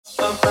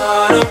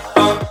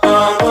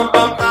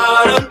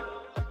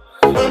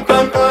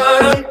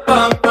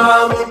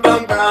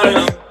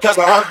That's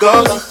my heart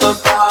goes.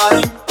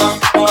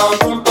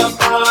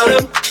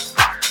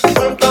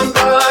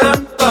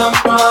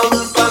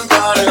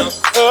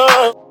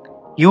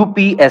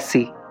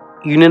 UPSC,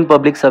 Union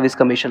Public Service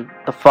Commission,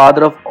 the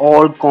father of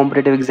all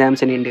competitive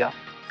exams in India,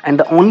 and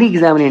the only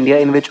exam in India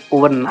in which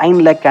over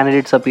 9 lakh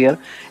candidates appear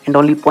and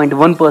only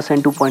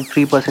 0.1% to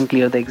 0.3%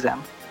 clear the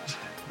exam.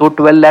 तो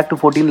 12 lakh to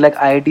 14 lakh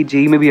IIT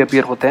JEE में भी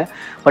appear होते हैं,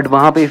 but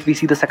वहाँ पे if we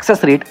see the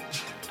success rate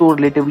तो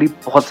relatively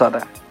बहुत ज़्यादा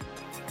है.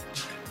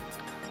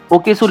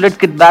 Okay, so let's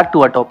get back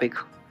to our topic,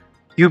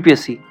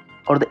 UPSC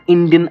और the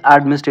Indian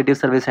Administrative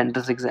Service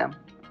Centers exam.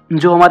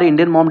 जो हमारे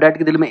इंडियन मॉम डैड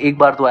के दिल में एक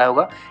बार तो आया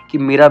होगा कि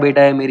मेरा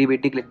बेटा है, मेरी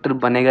बेटी कलेक्टर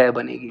बनेगा या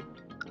बनेगी.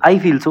 I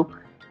feel so.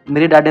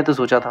 मेरे डैड ने तो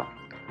सोचा था.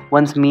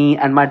 Once me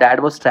and my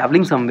dad was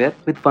traveling somewhere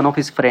with one of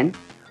his friend.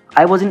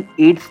 I was in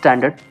 8th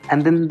standard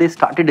and then they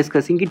started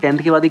discussing कि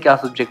 10th के बाद ये क्या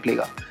सब्जेक्ट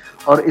लेगा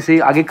और इसे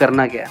आगे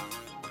करना क्या है.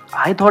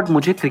 I thought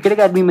मुझे क्रिकेट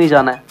अकेडमी में ही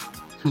जाना है,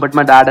 but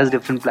my dad has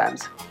different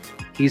plans.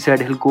 He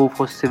said he'll go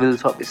for civil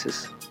services.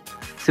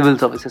 Civil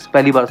services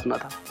पहली बार सुना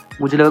था.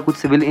 मुझे लगा कुछ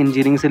सिविल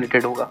इंजीनियरिंग से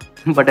रिलेटेड होगा,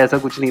 बट ऐसा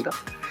कुछ नहीं था.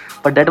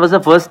 But that was the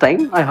first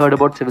time I heard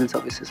about civil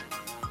services.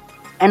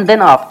 And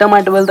then after my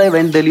 12th, I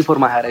went Delhi for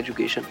my higher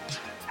education.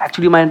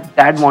 Actually, my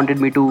dad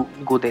wanted me to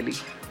go Delhi,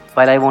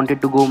 while I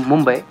wanted to go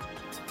Mumbai.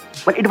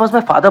 But it was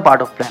my father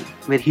part of plan,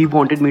 where he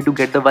wanted me to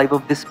get the vibe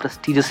of this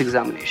prestigious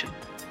examination.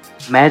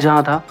 मैं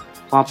जहाँ था,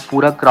 वहाँ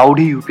पूरा crowd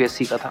ही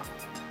UPSC का था.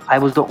 I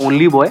was the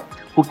only boy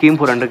who came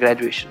for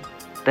undergraduation.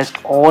 Rest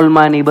all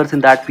my neighbors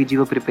in that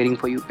PG were preparing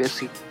for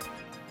UPSC.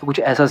 तो कुछ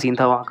ऐसा सीन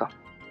था वहाँ का.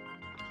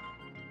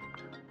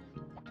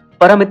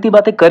 पर हम इतनी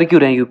बातें कर क्यों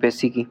रहे हैं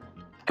यूपीएससी की?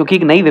 क्योंकि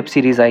एक नई वेब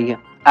सीरीज आई है,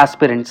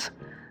 एस्पिरेंट्स,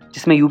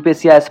 जिसमें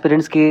यूपीएससी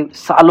एस्पिरेंट्स के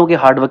सालों के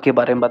हार्डवर्क के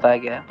बारे में बताया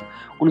गया है,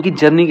 उनकी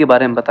जर्नी के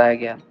बारे में बताया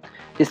गया है,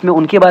 जिसमें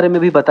उनके बारे में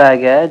भी बताया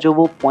गया है जो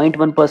वो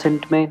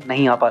 0.1% में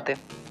नहीं आ पाते,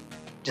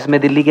 जिसमें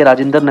दिल्ली के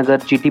राजेंद्र नगर,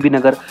 जीटीबी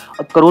नगर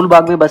और करोल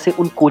बाग में बसे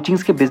उन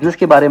कोचिंग्स के बिजनेस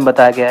के बारे में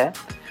बताया गया है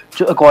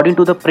जो according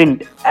to the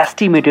print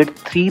estimated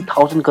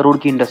 3000 crore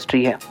की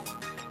इंडस्ट्री है.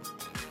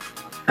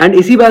 एंड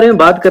इसी बारे में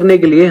बात करने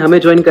के लिए हमें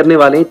ज्वाइन करने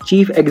वाले हैं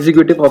chief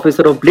executive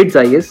officer of blitz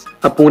IAS,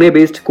 a Pune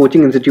based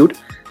coaching institute,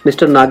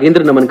 mister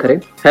Nagendra Naman Khare.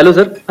 Hello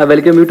sir, I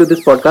welcome you to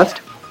this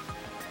podcast.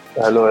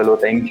 Hello,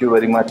 thank you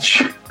very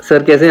much.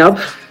 Sir कैसे हैं आप?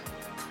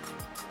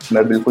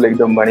 मैं बिल्कुल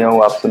एकदम बढ़िया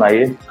हूँ, आप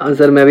सुनाइए. हाँ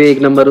सर, मैं भी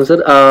एक नंबर हूँ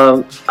सर.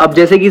 अब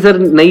जैसे कि सर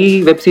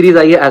नई वेब सीरीज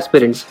आई है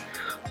एस्पिरेंट्स,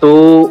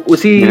 तो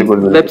उसी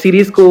वेब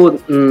सीरीज को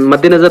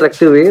मद्देनजर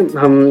रखते हुए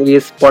हम ये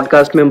इस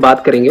पॉडकास्ट में हम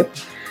बात करेंगे.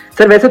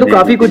 सर वैसे तो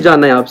काफी कुछ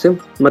जानना है आपसे,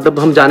 मतलब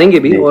हम जानेंगे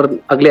भी और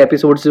अगले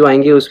एपिसोड्स जो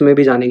आएंगे उसमें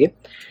भी जानेंगे,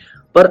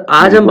 पर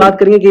आज हम बात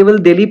करेंगे केवल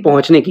दिल्ली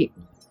पहुंचने की,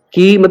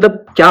 कि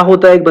मतलब क्या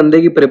होता है एक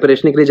बंदे की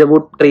प्रिपरेशन के लिए जब वो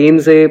ट्रेन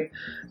से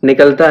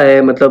निकलता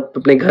है, मतलब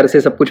अपने घर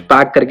से सब कुछ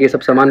पैक करके,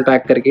 सब सामान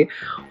पैक करके,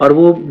 और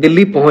वो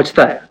दिल्ली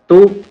पहुंचता है,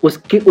 तो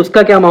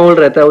उसका क्या माहौल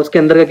रहता है, उसके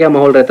अंदर का क्या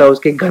माहौल रहता है,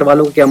 उसके घर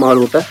वालों का क्या माहौल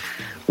होता है,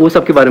 वो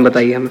सब के बारे में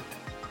बताइए हमें.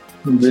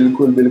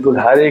 बिल्कुल.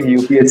 हर एक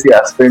यूपीएससी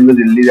एस्पिरेंट जो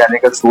दिल्ली जाने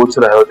का सोच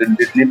रहा है,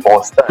 दिल्ली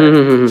पहुंचता है,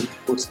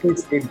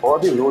 उसकी एक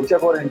बहुत ही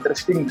रोचक और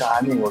इंटरेस्टिंग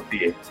कहानी होती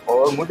है,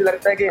 और मुझे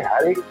लगता है कि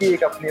हर एक की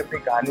एक अपनी अपनी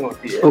कहानी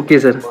होती है. Okay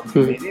sir.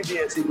 मेरी भी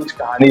ऐसी कुछ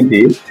कहानी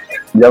थी.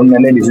 जब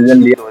मैंने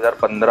डिसीजन लिया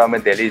 2015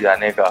 में दिल्ली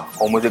जाने का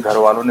और मुझे घर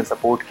वालों ने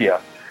सपोर्ट किया,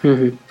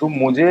 तो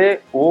मुझे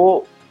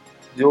वो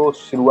जो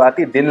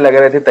शुरुआती दिन लग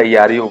रहे थे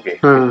तैयारियों के,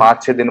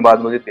 5-6 दिन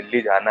बाद मुझे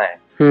दिल्ली जाना है,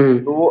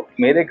 तो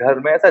मेरे घर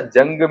में ऐसा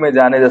जंग में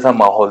जाने जैसा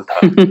माहौल था.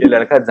 ये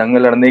लड़का जंग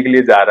लड़ने के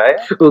लिए जा रहा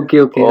है.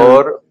 ओके.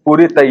 और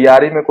पूरी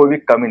तैयारी में कोई भी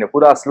कमी नहीं,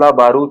 पूरा असला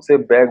बारूद से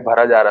बैग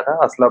भरा जा रहा था.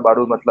 असला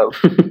बारूद मतलब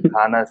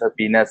खाना से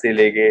पीना से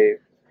लेके,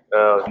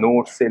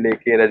 नोट से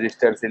लेके,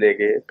 रजिस्टर से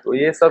लेके, तो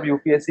ये सब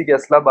यूपीएससी के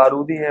असला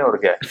बारूद ही है, और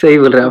क्या है. सही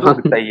बोल रहे हैं.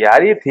 तो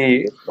तैयारी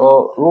थी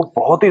और वो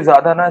बहुत ही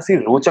ज्यादा ना ऐसी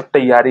रोचक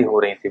तैयारी हो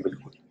रही थी.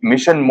 बिल्कुल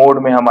मिशन मोड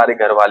में हमारे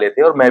घर वाले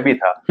थे और मैं भी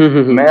था.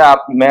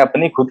 मैं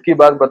अपनी खुद की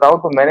बात बताऊं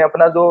तो मैंने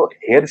अपना जो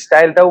हेयर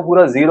स्टाइल था वो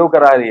पूरा जीरो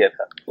करा लिया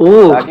था,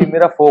 ताकि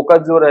मेरा फोकस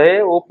जो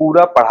रहे वो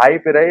पूरा पढ़ाई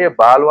पे रहे,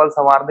 बाल वाल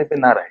संवारने पे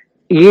ना रहे.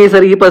 ये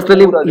सर ये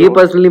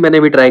पर्सनली मैंने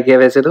भी ट्राई किया.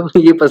 वैसे तो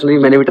ये पर्सनली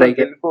मैंने भी ट्राई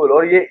किया. बिल्कुल.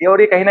 और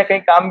ये कहीं ना कहीं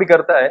काम भी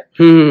करता है.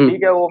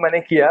 ठीक है, वो मैंने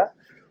किया.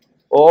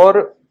 और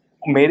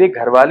मेरे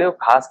घर वाले और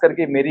खास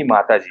करके मेरी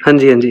माता जी, हाँ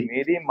जी,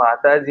 मेरी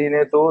माता जी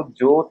ने तो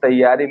जो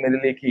तैयारी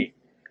मेरे लिए की,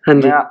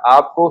 मैं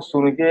आपको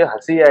सुन के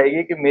हंसी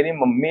आएगी कि मेरी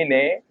मम्मी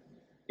ने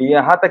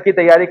यहाँ तक की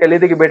तैयारी कर ली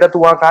थी कि बेटा तू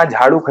वहाँ कहाँ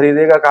झाड़ू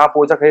खरीदेगा, कहाँ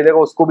पोछा खरीदेगा,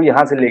 उसको भी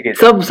यहाँ से लेके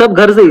सब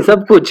घर से ही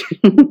सब कुछ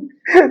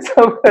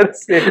सब घर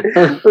से.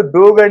 तो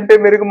 2 घंटे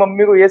मेरे को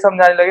मम्मी को ये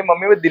समझाने लगे,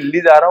 मम्मी मैं दिल्ली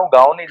जा रहा हूँ,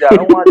 गाँव नहीं जा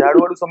रहा हूँ, वहाँ झाड़ू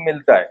वाड़ू सब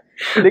मिलता है.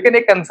 लेकिन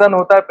एक कंसर्न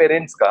होता है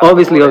पेरेंट्स का,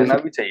 रहना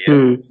भी चाहिए.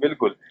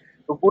 बिल्कुल.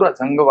 तो पूरा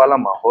जंग वाला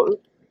माहौल,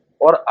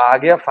 और आ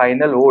गया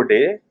फाइनल वो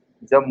डे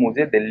जब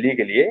मुझे दिल्ली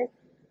के लिए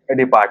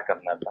डिपार्ट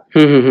करना था.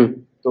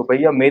 तो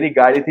भैया मेरी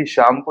गाड़ी थी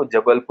शाम को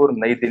जबलपुर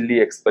नई दिल्ली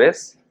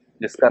एक्सप्रेस,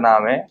 जिसका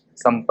नाम है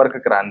संपर्क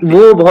क्रांति.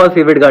 वो बहुत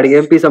फेवरेट गाड़ी है,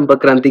 एमपी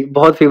संपर्क क्रांति,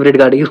 बहुत फेवरेट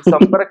गाड़ी है.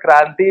 संपर्क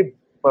क्रांति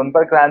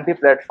संपर्क क्रांति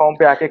प्लेटफॉर्म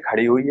पे आके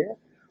खड़ी हुई है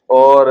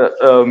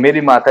और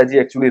मेरी माताजी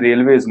एक्चुअली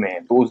रेलवेज में है,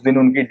 तो उस दिन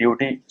उनकी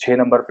ड्यूटी 6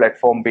 नंबर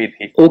प्लेटफॉर्म पे ही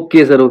थी।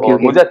 ओके सर, ओके और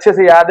ओके। मुझे अच्छे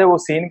से याद है वो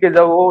सीन के,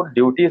 जब वो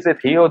ड्यूटी से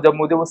थी और जब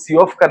मुझे वो सी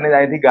ऑफ करने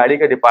जानी थी, गाड़ी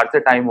का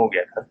डिपार्चर टाइम हो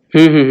गया था।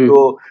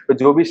 तो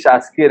जो भी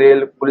शासकीय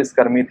रेल पुलिस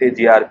कर्मी थे,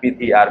 जीआरपी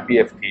थी,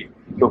 आरपीएफ थी,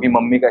 क्योंकि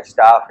मम्मी का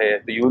स्टाफ है,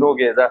 तो यू नो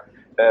के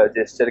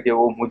जेस्चर के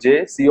वो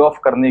मुझे सी ऑफ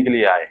करने के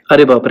लिए आए।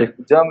 अरे बाप रे।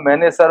 जब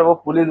मैंने सर वो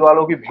पुलिस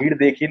वालों की भीड़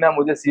देखी ना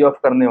मुझे सी ऑफ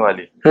करने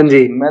वाली, हाँ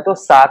जी, मैं तो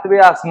 7वें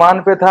आसमान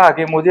पे था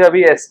कि मुझे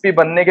अभी एसपी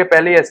बनने के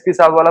पहले एसपी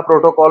साहब वाला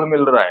प्रोटोकॉल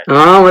मिल रहा है।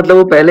 हाँ मतलब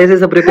वो पहले से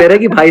सब प्रिपेयर है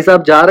कि भाई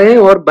साहब जा रहे हैं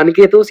और बन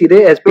के तो सीधे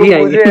एसपी ही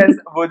आएंगे।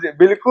 मुझे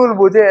बिल्कुल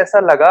मुझे ऐसा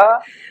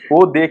लगा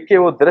वो देख के,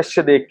 वो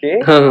दृश्य देख के,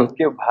 हाँ।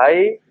 कि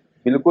भाई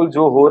बिल्कुल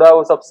जो हो रहा है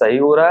वो सब सही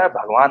हो रहा है,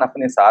 भगवान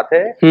अपने साथ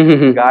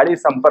है। गाड़ी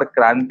संपर्क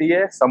क्रांति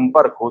है,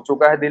 संपर्क हो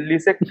चुका है दिल्ली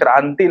से,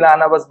 क्रांति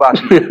लाना बस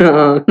बाकी है।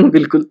 हाँ,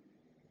 बिल्कुल।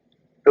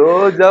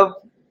 तो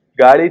जब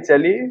गाड़ी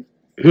चली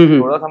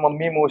थोड़ा सा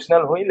मम्मी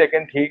इमोशनल हुई,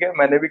 लेकिन ठीक है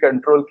मैंने भी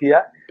कंट्रोल किया,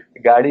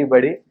 गाड़ी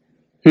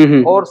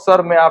बढ़ी। और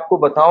सर मैं आपको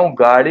बताऊं,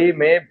 गाड़ी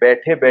में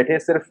बैठे बैठे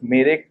सिर्फ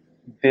मेरे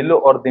दिल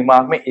और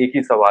दिमाग में एक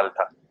ही सवाल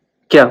था।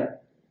 क्या?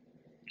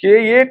 कि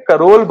ये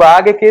करोल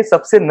बाग के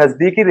सबसे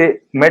नजदीकी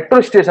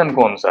मेट्रो स्टेशन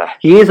कौन सा है?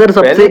 ये सर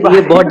सबसे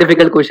ये बहुत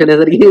डिफिकल्ट क्वेश्चन है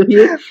सर।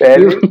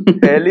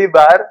 पहली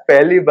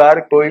बार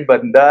कोई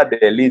बंदा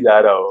दिल्ली जा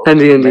रहा हो, हाँ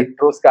जी,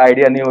 मेट्रोस का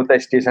आइडिया नहीं होता,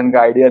 स्टेशन का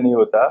आइडिया नहीं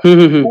होता,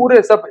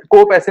 पूरे सब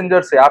को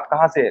पैसेंजर से, आप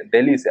कहाँ से?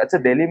 दिल्ली से। अच्छा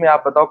दिल्ली में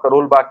आप बताओ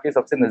करोल बाग के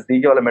सबसे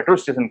नजदीकी वाला मेट्रो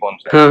स्टेशन कौन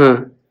सा है?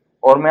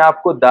 और मैं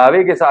आपको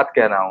दावे के साथ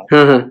कह रहा हूँ,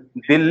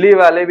 दिल्ली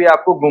वाले भी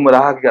आपको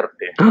गुमराह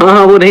करते हैं।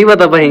 हाँ, वो नहीं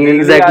बता पाएंगे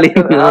एग्जैक्टली।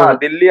 हाँ,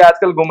 दिल्ली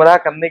आजकल गुमराह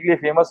करने के लिए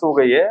फेमस हो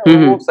गई है, और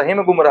वो सही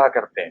में गुमराह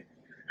करते हैं।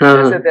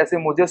 जैसे तैसे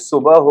मुझे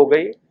सुबह हो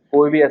गई,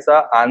 कोई भी ऐसा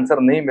आंसर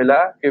नहीं मिला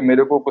कि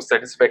मेरे को कुछ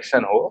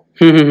सेटिस्फेक्शन हो।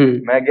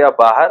 मैं गया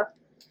बाहर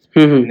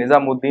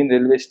निजामुद्दीन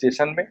रेलवे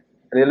स्टेशन में।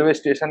 रेलवे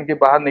स्टेशन के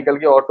बाहर निकल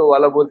के ऑटो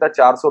वाला बोलता है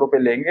 400 रुपए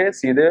लेंगे,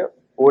 सीधे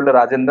ओल्ड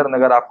राजेंद्र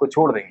नगर आपको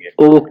छोड़ देंगे।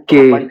 ओके।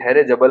 अपन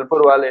ठहरे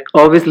जबलपुर वाले,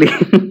 ऑब्वियसली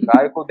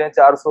काय को दें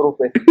 400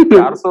 रुपए?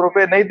 400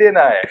 रुपए नहीं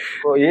देना है,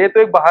 तो ये तो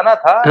एक बहाना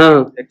था।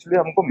 एक्चुअली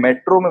हमको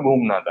मेट्रो में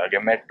घूमना था, कि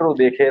मेट्रो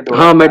देखे तो।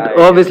 हाँ,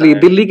 ऑब्वियसली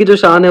दिल्ली की जो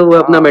शान है वो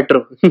अपना मेट्रो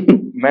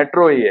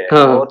मेट्रो ही है।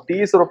 और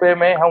 30 रुपए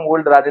में हम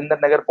ओल्ड राजेंद्र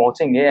नगर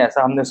पहुंचेंगे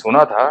ऐसा हमने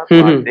सुना था,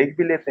 तो आज देख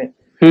भी लेते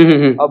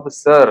हैं। अब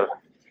सर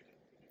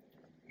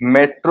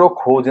मेट्रो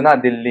खोजना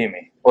दिल्ली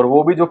में, और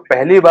वो भी जो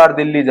पहली बार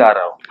दिल्ली जा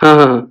रहा हूँ,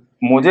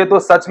 मुझे तो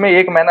सच में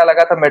 1 महीना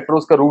लगा था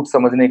मेट्रोस का रूट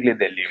समझने के लिए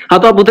दिल्ली में। हाँ,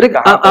 तो आप उतरे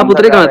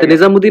कहाँ थे?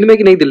 निजामुद्दीन में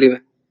कि नहीं दिल्ली में?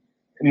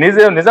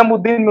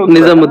 निजामुद्दीन में।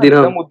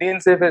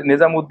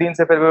 निजामुद्दीन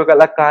से फिर वो एक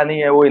अलग कहानी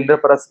है, वो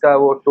इंद्रप्रस्थ का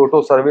वो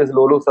टोटो सर्विस,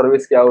 लोलो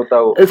सर्विस क्या होता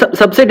है वो।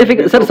 सबसे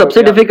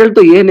डिफिकल्ट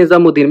तो ये है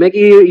निजामुद्दीन में कि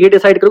ये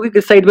डिसाइड करो कि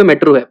किस साइड पे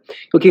मेट्रो है,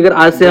 क्योंकि अगर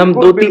आज से हम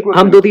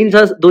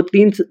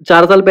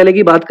 2-3-4 साल पहले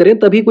की बात करें,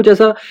 तभी कुछ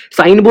ऐसा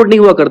साइन बोर्ड नहीं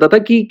हुआ करता था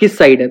कि किस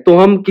साइड है, तो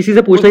हम किसी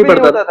से पूछना ही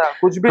पड़ता था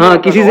कुछ भी। हाँ,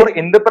 किसी से।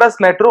 इंद्रप्रस्थ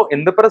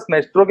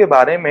मेट्रो के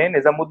बारे में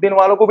निजामुद्दीन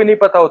वालों को भी नहीं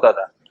पता होता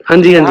था। हाँ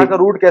जी, हाँ जी, का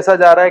रूट कैसा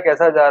जा रहा है,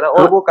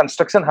 और वो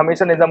कंस्ट्रक्शन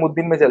हमेशा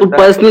निजामुद्दीन में चलता है।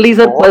 पर्सनली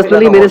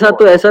मेरे साथ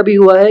तो ऐसा भी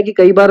हुआ है कि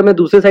कई बार मैं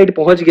दूसरे साइड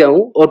पहुंच गया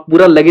हूँ और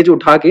पूरा लगेज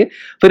उठा के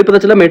फिर पता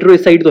चला मेट्रो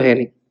इस साइड तो है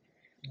नहीं।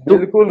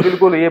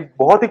 बिल्कुल ये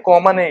बहुत ही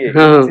कॉमन है, ये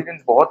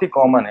इंसिडेंट बहुत ही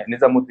कॉमन है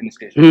निजामुद्दीन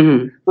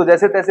स्टेशन। तो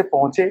जैसे तैसे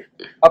पहुंचे।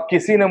 अब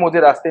किसी ने मुझे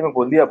रास्ते में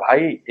बोल दिया,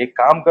 भाई एक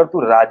काम कर, तू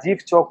राजीव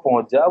चौक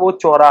पहुंच जा, वो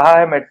चौराहा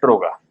है मेट्रो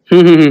का।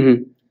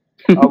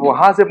 अब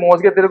वहां से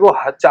पहुंच के तेरे को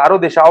चारों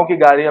दिशाओं की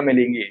गाड़ियां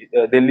मिलेंगी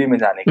दिल्ली में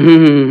जाने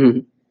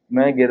की।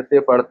 मैं गिरते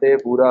पड़ते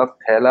पूरा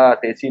थैला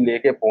अटैची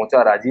लेके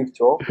पहुंचा राजीव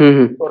चौक।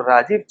 तो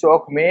राजीव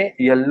चौक में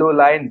येलो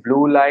लाइन,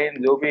 ब्लू लाइन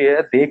जो भी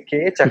है, देख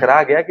के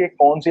चकरा गया कि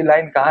कौन सी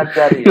लाइन कहाँ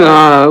जा रही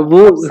है।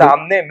 वो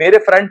सामने मेरे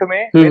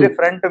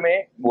फ्रंट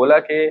में बोला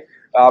कि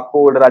आपको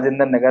ओल्ड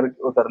राजेंद्र नगर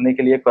उतरने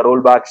के लिए करोल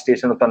बाग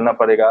स्टेशन उतरना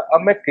पड़ेगा।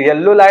 अब मैं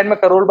येलो लाइन में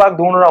करोल बाग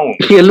ढूंढ रहा हूँ,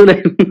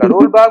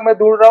 करोल बाग में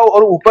ढूंढ रहा हूँ,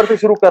 और ऊपर से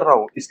शुरू कर रहा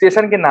हूँ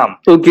स्टेशन के नाम।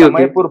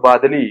 समयपुर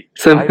बादली,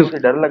 मुझे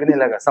डर लगने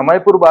लगा।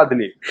 समयपुर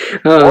बादली,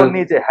 और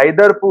नीचे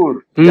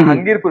हैदरपुर,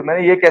 जहांगीरपुर।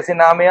 मैंने ये कैसे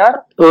नाम है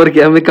यार, और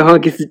क्या मैं कहाँ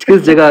किस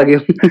जगह आ गया।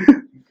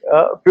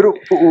 फिर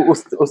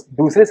उस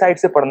दूसरे साइड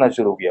से पढ़ना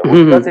शुरू किया,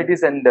 उत्तर सिटी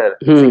सेंटर,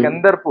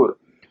 सिकंदरपुर।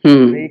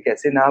 ये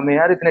कैसे नाम है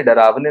यार, इतने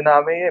डरावने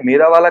नाम है। ये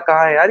मेरा वाला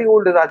कहाँ है यार, ये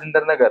ओल्ड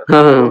राजेंद्र नगर,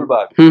 करोल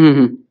बाग।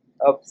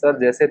 अब सर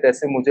जैसे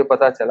तैसे मुझे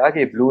पता चला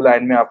कि ब्लू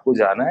लाइन में आपको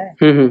जाना है।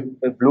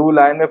 तो ब्लू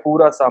लाइन में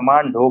पूरा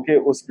सामान ढो के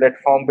उस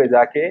प्लेटफॉर्म पे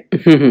जाके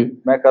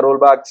मैं करोल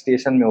बाग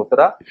स्टेशन में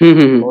उतरा।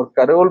 और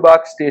करोल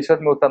बाग स्टेशन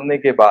में उतरने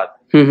के बाद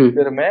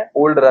फिर मैं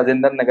ओल्ड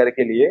राजेंद्र नगर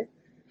के लिए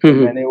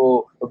मैंने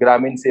वो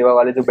ग्रामीण सेवा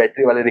वाले जो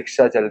बैटरी वाले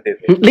रिक्शा चलते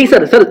थे। नहीं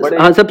सर,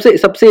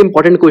 सबसे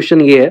इम्पोर्टेंट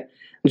क्वेश्चन ये है,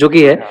 जो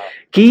कि है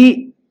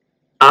कि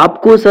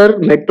आपको सर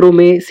मेट्रो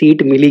में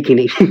सीट मिली कि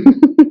नहीं?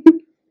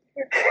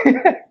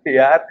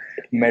 यार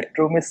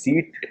मेट्रो में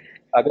सीट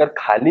अगर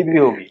खाली भी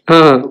होगी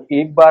हाँ तो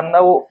एक बार ना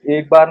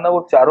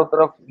वो चारों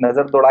तरफ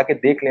नजर दौड़ा के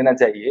देख लेना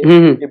चाहिए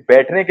कि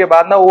बैठने के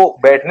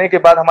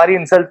बाद हमारी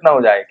इंसल्ट ना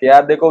हो जाए कि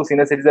यार देखो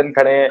सीनियर सिटीजन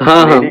खड़े हैं, हाँ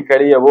हाँ लेडी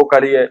खड़ी है, वो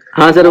खड़ी है।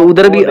 हाँ सर, तो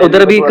उधर वो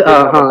दिल्ली भी को थोड़ा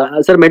देखना पड़ता है।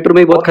 हाँ सर, मेट्रो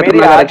में भी बहुत और मेरी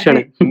खतरनाक आज आरक्षण भी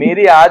है।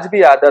 मेरी आज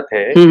भी आदत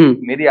है हम्म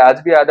मेरी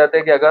आज भी आदत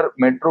है कि अगर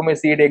मेट्रो में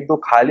सीट एक दो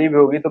खाली भी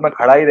होगी तो मैं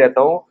खड़ा ही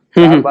रहता हूँ।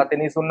 हम्म। चार बातें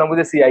नहीं सुनना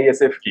मुझे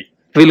सीआईएसएफ की।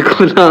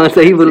 बिल्कुल, हाँ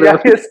सही बोल रहे हैं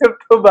आप। सीआईएसएफ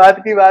तो बात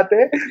की बात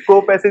है, को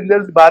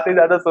पैसेंजर्स बातें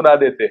ज्यादा सुना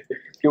देते हैं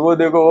कि वो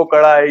देखो वो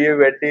खड़ा है, ये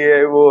बैठी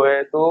है, वो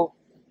है। तो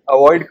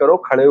अवॉइड करो,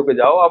 खड़े होके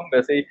जाओ। हम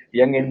वैसे ही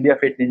यंग इंडिया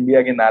फिट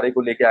इंडिया के नारे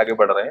को लेके आगे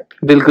बढ़ रहे हैं।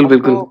 बिल्कुल हमको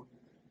बिल्कुल।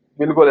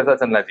 बिल्कुल ऐसा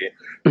चलना चाहिए।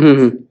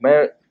 हम्म।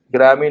 मैं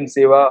ग्रामीण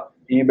सेवा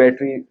ई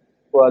बैटरी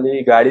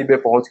वाली गाड़ी पे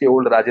पहुंच के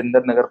ओल्ड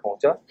राजेंद्र नगर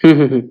पहुंचा।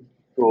 हम्म।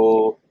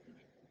 तो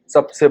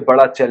सबसे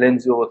बड़ा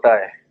चैलेंज जो होता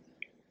है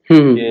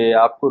हम्म। कि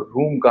आपको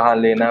रूम कहाँ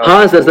लेना है और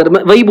हाँ सर, आपको सर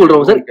मैं वही बोल रहा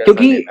हूँ सर, रूम कैसा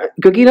क्योंकि लेना है।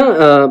 क्योंकि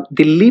ना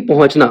दिल्ली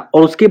पहुंचना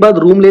और उसके बाद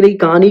रूम लेने की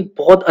कहानी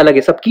बहुत अलग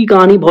है, सबकी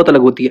कहानी बहुत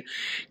अलग होती है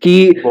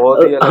कि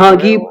बहुत ही अलग हाँ, है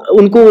कि वो।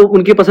 उनको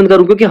उनके पसंद का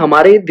रूम, क्योंकि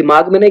हमारे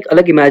दिमाग में ना एक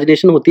अलग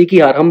इमेजिनेशन होती है कि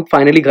यार हम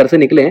फाइनली घर से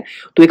निकले हैं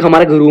तो एक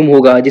हमारा रूम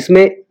होगा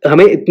जिसमें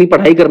हमें इतनी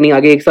पढ़ाई करनी है,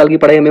 आगे 1 साल की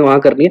पढ़ाई हमें वहां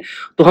करनी है,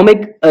 तो हम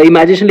एक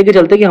इमेजिनेशन लेके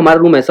चलते हैं कि हमारा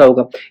रूम ऐसा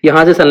होगा,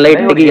 यहाँ से सनलाइट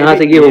नहीं, और आएगी, यहाँ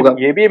से ये होगा।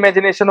 ये भी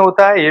इमेजिनेशन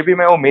होता है, ये भी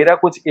मैं, मेरा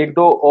कुछ एक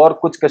दो और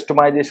कुछ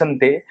कस्टमाइजेशन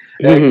थे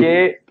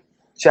कि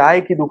चाय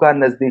की दुकान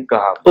नजदीक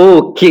कहाँ।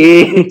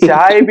 ओके।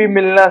 चाय भी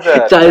मिलना सर,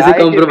 चाय से चाय के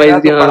बिना कॉम्प्रोमाइज,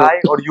 तो हाँ पढ़ाई।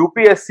 और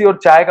यूपीएससी और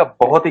चाय का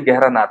बहुत ही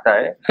गहरा नाता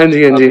है। हाँ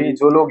जी, हाँ जी। अभी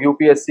जो लोग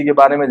यूपीएससी के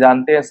बारे में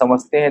जानते हैं,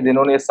 समझते हैं,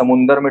 जिन्होंने इस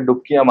समुंदर में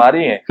डुबकियां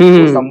मारी हैं,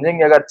 वो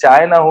समझेंगे अगर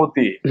चाय ना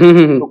होती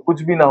तो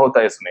कुछ भी ना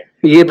होता इसमें।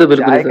 ये तो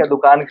बिल्कुल चाय है का सर।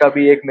 दुकान का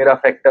भी एक मेरा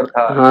फैक्टर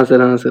था। हाँ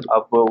सर, हाँ सर।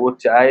 अब वो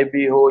चाय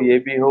भी हो, ये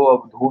भी हो,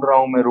 अब ढूंढ रहा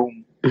हूँ मैं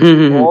रूम।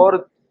 हम्म।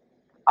 और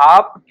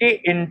आपके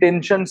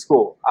इंटेंशंस को,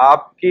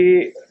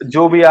 आपकी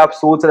जो भी आप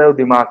सोच रहे हो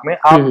दिमाग में,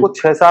 आपको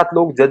 6-7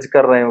 लोग जज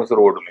कर रहे हैं उस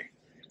रोड में,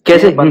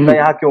 कैसे? ये बंदा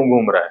यहाँ क्यों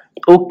घूम रहा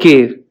है। ओके।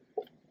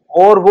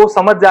 और वो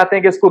समझ जाते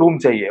हैं कि इसको रूम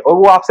चाहिए, और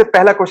वो आपसे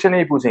पहला क्वेश्चन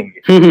यही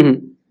पूछेंगे,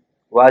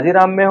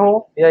 वाजीराम में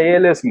हो या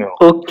एएलएस में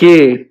हो।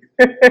 ओके।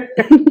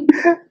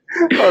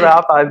 और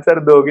आप आंसर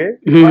दोगे,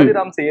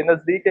 वाजीराम से ये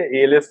नजदीक है,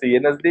 एएलएस से ये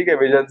नजदीक है,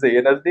 विजन से ये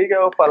नजदीक है,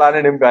 और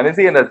फलाने ढिमकाने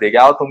से ये नजदीक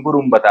है, आओ तुमको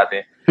रूम बताते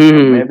हैं।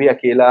 मैं भी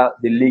अकेला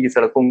दिल्ली की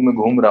सड़कों में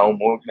घूम रहा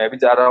हूँ, मैं भी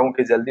चाह रहा हूँ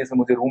कि जल्दी से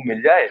मुझे रूम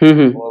मिल जाए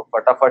और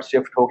फटाफट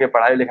शिफ्ट होके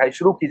पढ़ाई लिखाई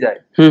शुरू की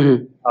जाए।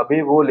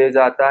 अभी वो ले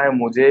जाता है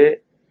मुझे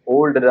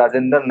ओल्ड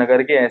राजेंद्र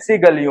नगर के ऐसी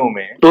गलियों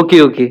में,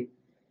 ओके ओके,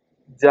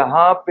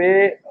 जहाँ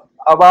पे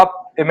अब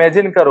आप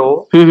इमेजिन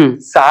करो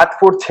 7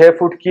 फुट 6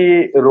 फुट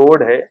की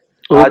रोड है,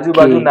 आजू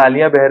बाजू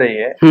नालियां बह रही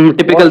है,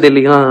 टिपिकल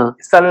दिल्ली। हाँ,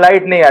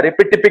 सनलाइट नहीं आ रही,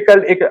 टिपिकल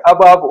एक,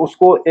 अब आप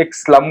उसको एक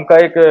स्लम का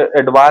एक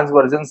एडवांस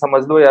वर्जन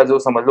समझ लो या जो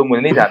समझ लो,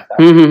 मुझे नहीं जानता।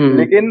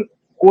 लेकिन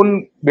उन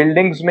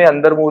बिल्डिंग्स में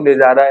अंदर वो ले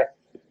जा रहा है,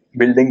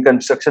 बिल्डिंग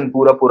कंस्ट्रक्शन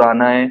पूरा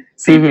पुराना है,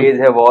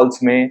 सीपेज है वॉल्स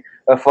में,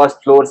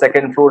 फर्स्ट फ्लोर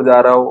सेकंड फ्लोर जा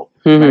रहा हो।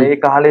 मैंने ये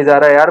कहाँ ले जा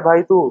रहा है यार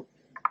भाई तू?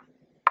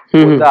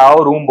 बोलता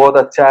आओ रूम बहुत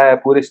अच्छा है,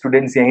 पूरे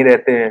स्टूडेंट्स यहीं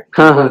रहते हैं।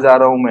 जा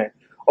रहा हूँ मैं,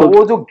 और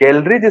वो जो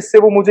गैलरी जिससे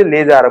वो मुझे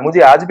ले जा रहा,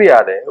 मुझे आज भी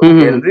याद है,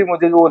 गैलरी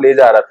मुझे जो ले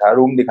जा रहा था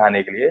रूम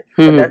दिखाने के लिए,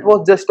 that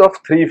was just of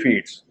 3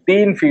 feet,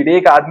 3 feet.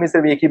 एक आदमी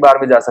सिर्फ एक ही बार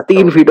में जा सकता है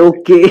 3 फीट।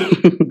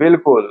 ओके।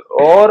 बिल्कुल।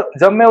 और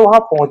जब मैं वहां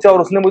पहुंचा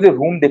और उसने मुझे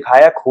रूम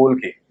दिखाया खोल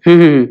के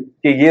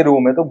कि ये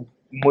रूम है, तो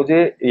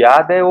मुझे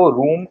याद है वो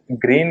रूम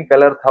ग्रीन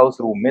कलर था, उस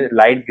रूम में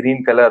लाइट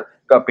ग्रीन कलर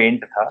का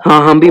पेंट था। हाँ,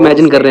 हम भी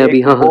इमेजिन कर रहे हैं अभी।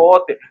 हाँ,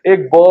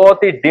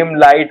 बहुत ही डिम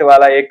लाइट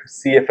वाला एक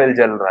सीएफएल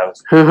जल रहा है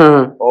उसमें।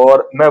 हाँ,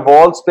 और मैं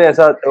वॉल्स पे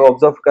ऐसा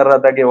ऑब्जर्व कर रहा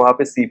था कि वहां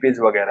पे सीपेज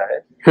वगैरह है।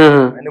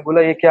 मैंने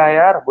बोला ये क्या है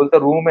यार? बोलता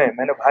रूम है।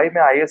 मैंने भाई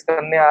मैं आईएएस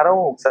करने आ रहा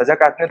हूँ, सजा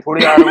काटने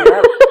थोड़ी आ रहा हूँ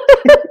यार।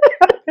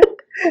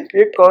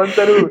 ये कौन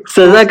सा रूम?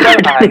 सजा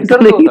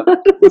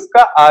काटने?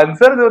 उसका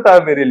आंसर जो था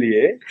मेरे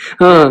लिए,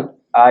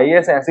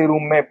 आईएएस ऐसे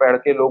रूम में पढ़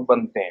के लोग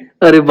बनते हैं।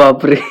 अरे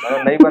बाप रे।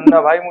 नहीं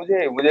बनना भाई,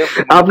 मुझे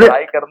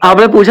पढ़ाई करना।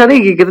 आपने पूछा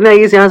नहीं कि कितने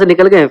आईएएस यहाँ से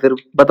निकल गए हैं, फिर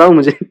बताओ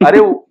मुझे। अरे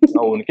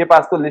उनके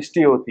पास तो लिस्ट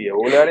ही होती है।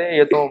 बोले अरे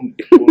ये तो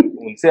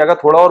उनसे अगर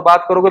थोड़ा और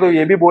बात करोगे तो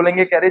ये भी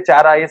बोलेंगे कि अरे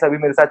 4 आईएएस अभी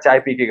मेरे साथ चाय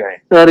पी के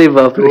गए। अरे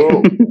बाप रे।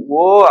 तो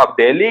वो अब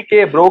दिल्ली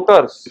के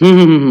ब्रोकर्स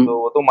तो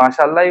वो तो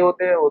माशाल्लाह ही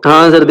होते हैं।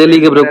 हाँ सर, दिल्ली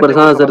के ब्रोकर्स,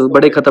 हाँ सर,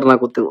 बड़े खतरनाक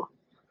होते हो।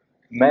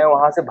 मैं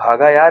वहां से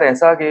भागा यार,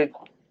 ऐसा कि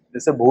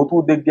जैसे भूत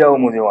वूत दिख गया हो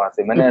मुझे वहां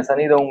से। मैंने ऐसा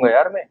नहीं रहूंगा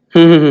यार मैं।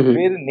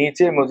 फिर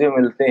नीचे मुझे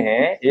मिलते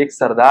हैं एक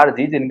सरदार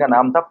जी जिनका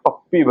नाम था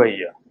पप्पी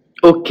भैया।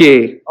 ओके।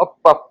 अब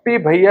पप्पी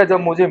भैया जब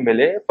मुझे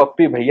मिले,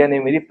 पप्पी भैया ने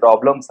मेरी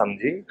प्रॉब्लम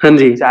समझी, हाँ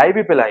जी, चाय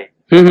भी पिलाई।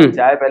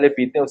 चाय पहले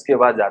पीते हैं उसके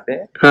बाद जाते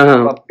हैं।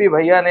 पप्पी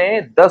भैया ने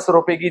 10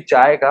 रुपए की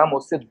चाय का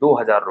मुझसे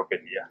 2000 रुपए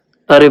लिया।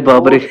 अरे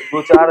बाप रे।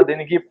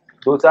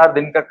 2-4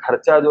 दिन का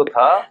खर्चा जो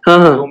था,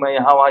 जो मैं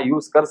यहाँ वहाँ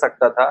यूज कर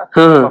सकता था,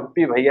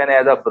 पप्पी भैया ने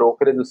एज अ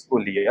ब्रोकरेज उसको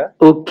लिया।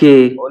 ओके।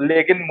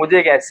 लेकिन मुझे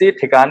एक ऐसे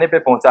ठिकाने पे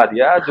पहुंचा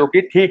दिया जो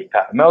कि ठीक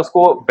था। मैं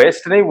उसको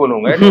बेस्ट नहीं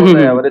बोलूंगा,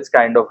 एवरेज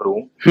काइंड ऑफ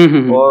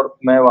रूम। और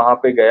मैं वहां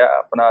पे गया,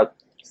 अपना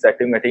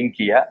सेटिंग वेटिंग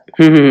किया।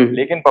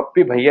 लेकिन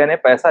पप्पी भैया ने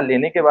पैसा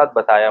लेने के बाद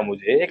बताया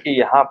मुझे कि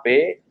यहाँ पे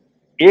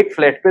एक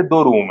फ्लैट पे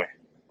 2 रूम है।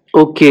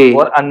 ओके।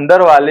 और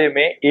अंदर वाले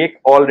में एक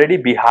ऑलरेडी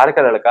बिहार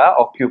का लड़का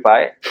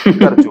ऑक्यूपाई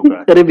कर चुका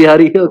है। अरे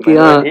बिहारी है, ओके,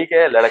 हाँ ठीक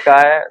है, लड़का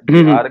है,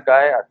 बिहार का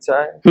है, अच्छा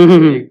है,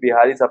 एक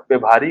बिहारी सब पे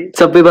भारी,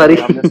 सब पे भारी,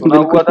 हमने सुना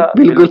हुआ था,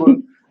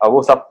 बिल्कुल। अब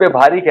वो सब पे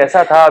भारी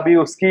कैसा था, अभी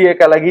उसकी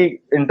एक अलग ही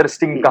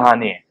इंटरेस्टिंग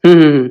कहानी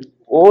है।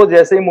 वो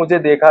जैसे ही मुझे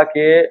देखा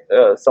कि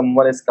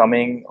समवन इज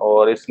कमिंग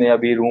और इसने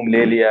अभी रूम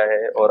ले लिया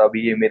है और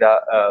अभी ये मेरा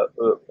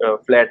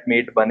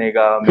फ्लैटमेट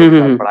बनेगा, मेरे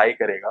साथ पढ़ाई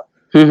करेगा,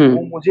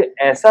 वो मुझे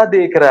ऐसा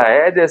देख रहा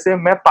है जैसे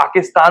मैं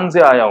पाकिस्तान से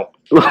आया हूँ।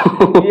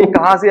 ये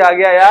कहाँ से आ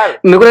गया यार?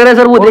 मेरे को लग रहा है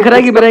सर वो देख रहा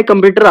है कि मेरा एक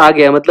कंप्यूटर आ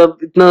गया, मतलब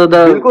इतना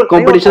ज्यादा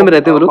कंपटीशन में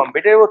रहते हैं वो लोग।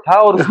 कंप्यूटर वो था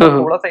और उसका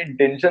थोड़ा सा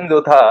इंटेंशन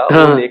जो था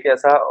वो लेके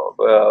ऐसा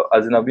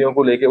अजनबियों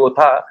को लेके वो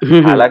था।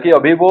 हालांकि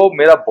अभी वो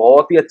मेरा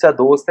बहुत ही अच्छा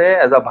दोस्त है,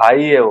 एज अ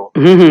भाई है वो।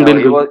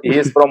 He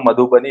is from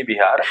Madhubani,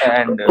 Bihar,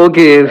 and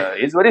he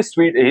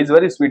is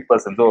very sweet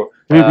person. तो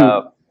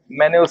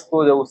मैंने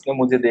उसको, जब उसने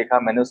मुझे देखा,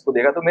 मैंने उसको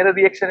देखा, तो मेरा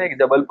रिएक्शन है कि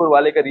जबलपुर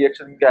वाले का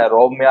रिएक्शन क्या है,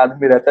 रॉब में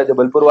आदमी रहता है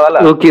जबलपुर वाला,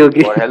 और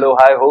हेलो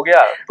हाय हो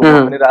गया, तुम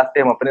अपने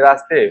रास्ते हम अपने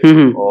रास्ते,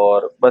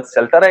 और बस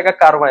चलता रहेगा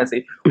कारवां ऐसे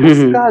ही।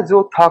 उसका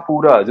जो था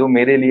पूरा, जो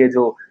मेरे लिए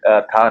जो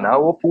था ना,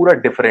 वो पूरा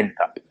डिफरेंट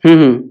था।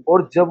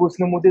 और जब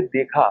उसने मुझे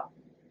देखा,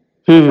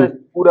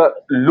 पूरा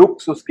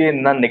लुक्स उसके,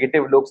 ना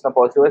नेगेटिव लुक्स ना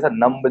पॉजिटिव, ऐसा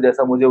नंब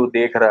जैसा मुझे वो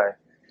देख रहा है।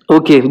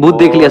 ओके, भूत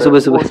देख लिया सुबह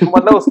सुबह।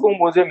 मतलब उसको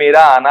मुझे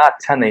मेरा आना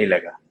अच्छा नहीं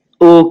लगा।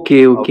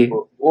 Okay okay.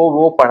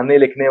 वो पढ़ने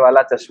लिखने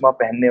वाला, चश्मा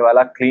पहनने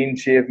वाला, क्लीन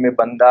शेव में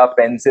बंदा,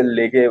 पेंसिल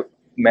लेके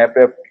मैं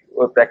पे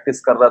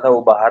प्रैक्टिस कर रहा था,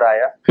 वो बाहर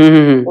आया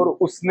और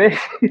उसने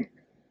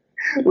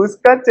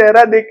उसका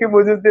चेहरा देख के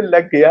मुझे उससे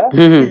लग गया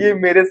कि ये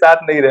मेरे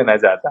साथ नहीं रहना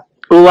चाहता।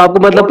 तो आपको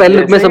मतलब पहले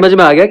लुक में समझ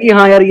में आ गया कि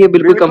हाँ यार ये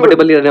बिल्कुल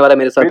कंफर्टेबल नहीं रहने वाला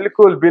मेरे साथ।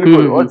 बिल्कुल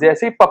बिल्कुल। और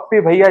जैसे ही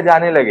पप्पी भैया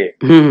जाने लगे,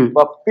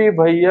 पप्पी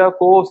भैया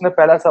को उसने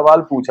पहला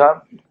सवाल पूछा,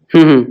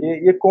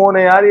 ये कौन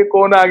है यार, ये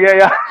कौन आ गया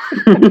यार?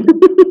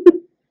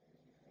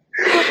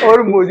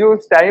 और मुझे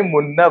उस टाइम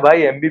मुन्ना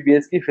भाई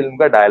MBBS की फिल्म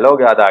का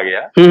डायलॉग याद आ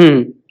गया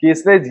कि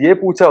इसने ये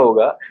पूछा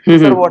होगा,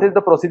 sir what is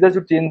the procedure to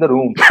change the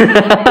room?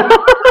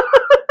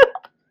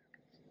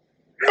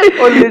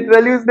 और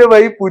लिटरली उसने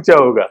वही पूछा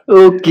होगा।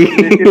 ओके,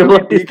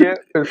 ठीक है।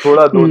 फिर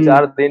थोड़ा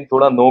 2-4 दिन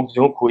थोड़ा नोक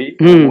झोंक हुई,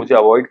 मुझे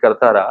अवॉइड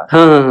करता रहा,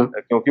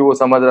 क्योंकि वो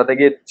समझ रहा था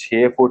कि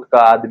 6 फुट का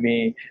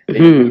आदमी,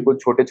 बिल्कुल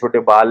छोटे छोटे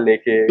बाल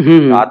लेके,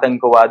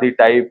 आतंकवादी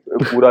टाइप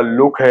पूरा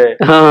लुक है,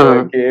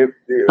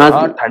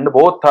 ठंड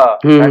बहुत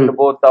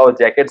था और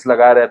जैकेट्स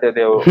लगाए रहते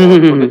थे,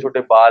 छोटे छोटे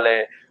बाल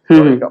है,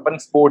 अपन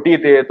स्पोर्टी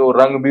थे तो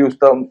रंग भी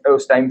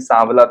उस टाइम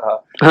सांवला था।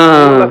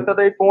 तो लगता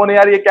था ये कौन है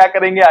यार, ये क्या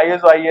करेंगे,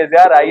 IAS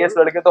यार, IAS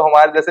लड़के तो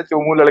हमारे जैसे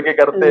चुमू लड़के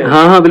करते हैं।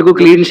 हाँ, बिल्कुल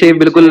क्लीन शेव,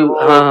 बिल्कुल।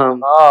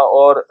 हाँ,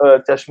 और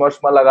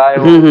चश्मा लगाए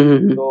हो,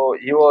 तो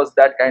he was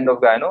that kind of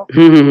guy, no.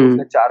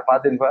 उसने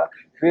 4-5 दिन हुआ,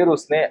 फिर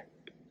उसने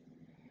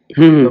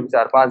जब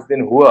 4-5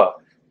 दिन हुआ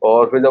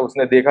और फिर जब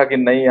उसने देखा कि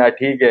नहीं यार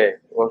ठीक है,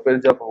 और फिर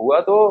जब हुआ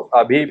तो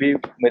अभी भी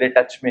मेरे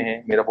टच में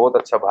है, मेरा बहुत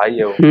अच्छा भाई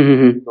है वो।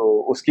 तो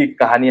उसकी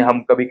कहानी हम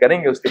कभी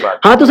करेंगे उसके बाद।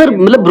 हाँ, तो सर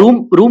मतलब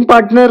room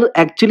partner,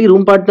 actually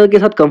room partner के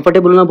साथ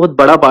कंफर्टेबल होना बहुत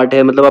बड़ा पार्ट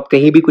है। मतलब आप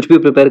कहीं भी कुछ भी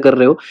प्रिपेयर कर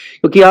रहे हो,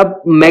 क्योंकि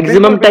आप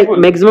मैक्सिमम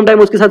टाइम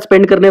उसके साथ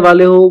स्पेंड करने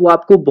वाले हो, वो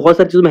आपको बहुत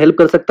सारी चीजों में हेल्प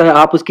कर सकता है,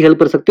 आप उसकी हेल्प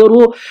कर सकते हो, और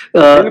वो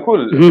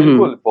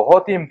बिल्कुल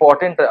बहुत ही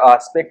इंपॉर्टेंट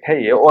एस्पेक्ट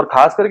है ये। और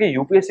खास करके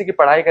UPSC की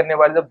पढ़ाई करने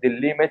वाले जब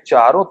दिल्ली में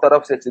चारों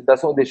तरफ से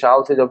 10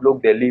 दिशाओं से जब लोग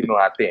दिल्ली में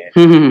आते हैं,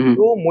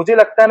 तो मुझे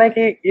लगता है ना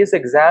कि इस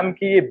एग्जाम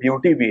की ये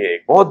ब्यूटी भी है,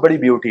 बहुत बड़ी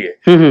ब्यूटी है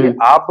कि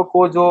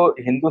आपको जो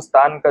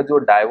हिंदुस्तान का जो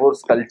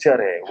डाइवर्स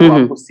कल्चर है वो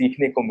आपको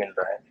सीखने को मिल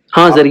रहा है।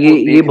 हाँ सर,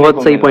 ये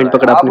बहुत सही पॉइंट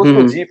पकड़ा आपने। आप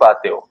उसको जी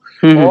पाते हो,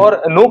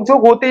 और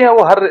नोकझोंक होती है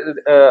वो हर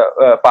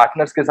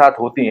पार्टनर्स के साथ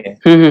होती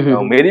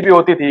हैं। मेरी भी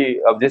होती थी।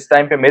 अब जिस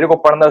टाइम पे मेरे को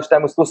पढ़ना उस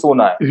टाइम उसको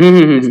सोना है,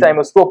 जिस टाइम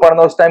उसको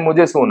पढ़ना उस टाइम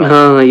मुझे सोना है।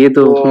 हाँ, ये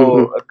तो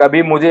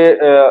कभी मुझे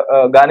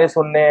गाने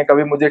सुनने हैं,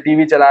 कभी मुझे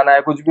टीवी चलाना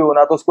है, कुछ भी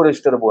होना तो उसको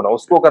डिस्टर्ब होना,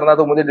 उसको करना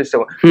तो मुझे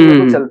डिस्टर्ब होना,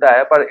 तो चलता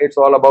है। पर इट्स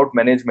ऑल अबाउट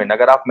मैनेजमेंट।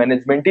 अगर आप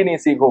मैनेजमेंट ही नहीं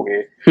सीखोगे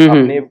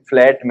अपने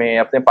फ्लैट में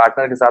अपने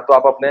पार्टनर के साथ, तो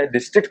आप अपने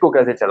डिस्ट्रिक्ट को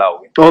कैसे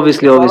चलाओगे?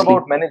 Obviously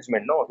about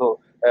management, no. तो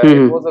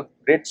it was a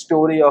great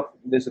story of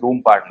this room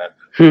partner.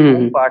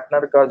 Room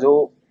partner का जो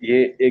ये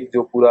एक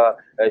जो पूरा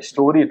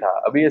स्टोरी था,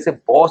 अभी ऐसे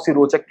बहुत सी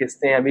रोचक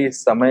किस्से हैं, अभी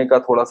समय का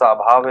थोड़ा सा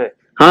अभाव है।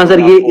 हाँ सर,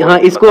 ये हाँ,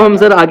 इसको हम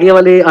सर आने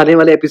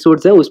वाले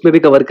एपिसोड्स हैं उसमें भी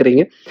कवर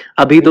करेंगे।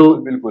 अभी तो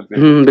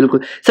बिल्कुल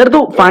सर।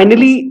 तो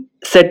फाइनली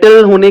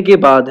सेटल होने के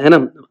बाद, है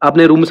ना,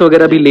 आपने रूम्स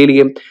वगैरह भी ले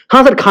लिए।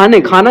 हाँ सर,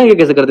 खाना ये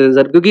कैसे करते थे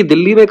सर? क्योंकि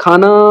दिल्ली में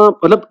खाना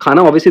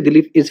obviously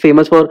Delhi is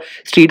famous for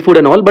street food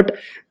and all, but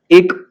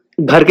एक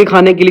घर के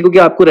खाने के लिए, क्योंकि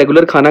आपको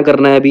रेगुलर खाना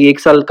करना है, अभी 1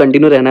 साल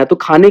कंटिन्यू रहना है, तो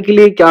खाने के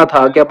लिए क्या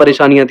था, क्या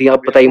परेशानियां थी,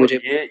 आप बताइए मुझे।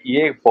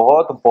 ये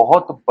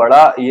बहुत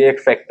बड़ा ये एक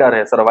फैक्टर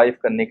है सरवाइव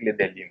करने के लिए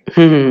दिल्ली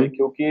में,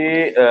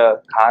 क्योंकि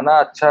खाना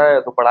अच्छा है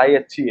तो पढ़ाई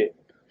अच्छी है,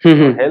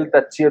 हेल्थ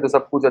अच्छी है तो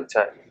सब कुछ अच्छा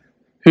है।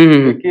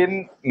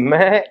 लेकिन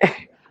मैं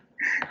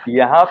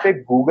यहाँ पे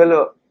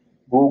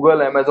गूगल,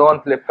 अमेजोन,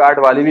 फ्लिपकार्ट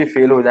वाले भी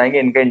फेल हो जाएंगे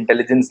इनका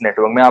इंटेलिजेंस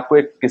नेटवर्क। मैं आपको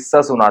एक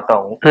किस्सा सुनाता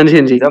हूँ।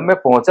 जब मैं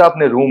पहुंचा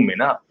अपने रूम में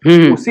ना,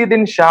 उसी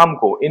दिन शाम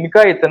को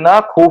इनका इतना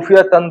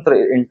खुफिया तंत्र,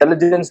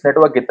 इंटेलिजेंस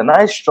नेटवर्क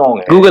इतना स्ट्रॉन्ग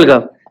है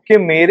कि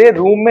मेरे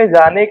रूम में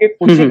जाने के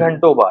कुछ ही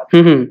घंटों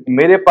बाद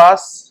मेरे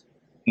पास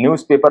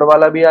न्यूज़पेपर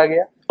वाला भी आ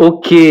गया,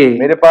 ओके,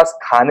 मेरे पास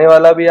खाने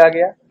वाला भी आ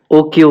गया,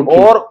 ओके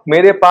ओके, और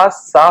मेरे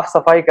पास साफ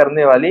सफाई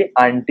करने वाली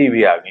आंटी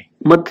भी आ गई।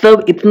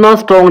 मतलब इतना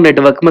स्ट्रॉन्ग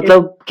नेटवर्क,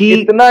 मतलब कि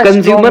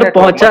कंज्यूमर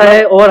पहुंचा मतलब,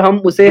 है और हम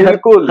उसे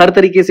हर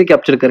तरीके से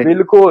कैप्चर करें।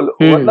 बिल्कुल,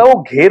 मतलब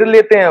वो घेर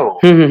लेते हैं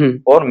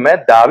वो। और मैं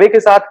दावे के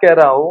साथ कह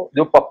रहा हूँ,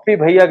 जो पप्पी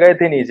भैया गए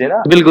थे नीचे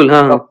ना, बिल्कुल,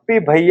 हाँ, पप्पी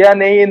भैया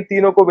ने ही इन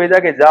तीनों को भेजा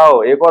कि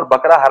जाओ, एक और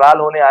बकरा हलाल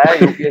होने आया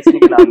यूपीएससी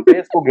के नाम पे,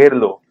 इसको घेर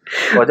लो।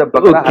 और जब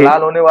बकरा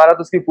हलाल होने वाला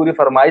तो उसकी पूरी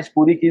फरमाइश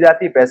पूरी की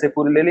जाती, पैसे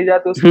पूरे ले ली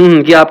जाते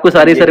उसकी, कि आपको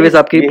सारी सर्विस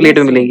आपकी प्लेट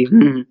में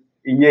मिलेगी।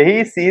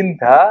 यही सीन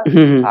था।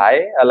 आए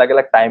अलग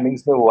अलग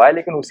टाइमिंग्स में वो आए,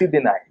 लेकिन उसी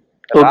दिन आए,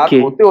 रात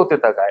होते होते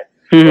तक आए।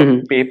 तो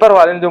पेपर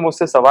वाले ने जो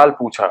मुझसे सवाल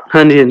पूछा,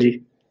 हाँ जी, हाँ जी,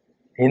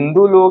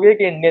 हिंदू लोग है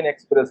कि इंडियन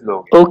एक्सप्रेस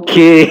लोग?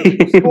 ओके।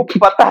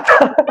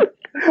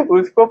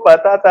 उसको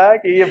पता था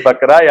कि ये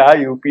बकरा यहाँ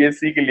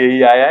यूपीएससी के लिए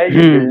ही आया है,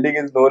 ये building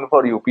is known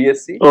for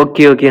UPSC.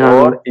 Okay okay, हाँ।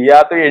 और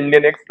या तो ये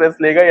इंडियन एक्सप्रेस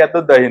लेगा या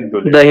तो द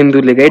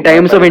हिंदू लेगा। ये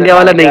टाइम्स ऑफ इंडिया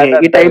वाला नहीं है,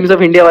 ये टाइम्स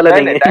ऑफ इंडिया वाला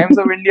नहीं है।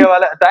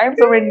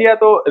 टाइम्स ऑफ इंडिया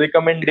तो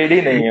रिकमेंडेड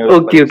ही नहीं है।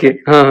 ओके ओके,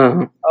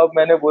 हाँ। अब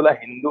मैंने बोला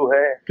हिंदू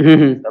है,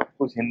 सब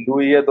कुछ हिंदू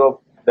ही है, तो अब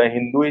द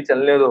हिंदू ही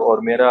चलने दो।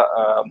 और मेरा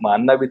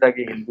मानना भी था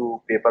कि हिंदू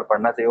पेपर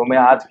पढ़ना चाहिए। मैं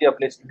आज के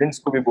अपने स्टूडेंट्स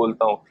को भी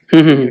बोलता हूँ,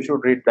 you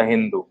should read the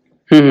Hindu.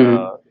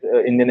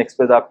 Indian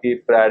Express आपकी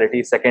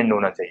प्रायोरिटी सेकंड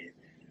होना चाहिए।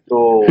 तो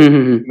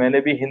मैंने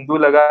भी हिंदू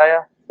लगाया,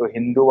 तो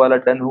हिंदू वाला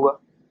डन हुआ।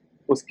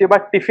 उसके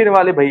बाद टिफिन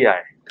वाले भैया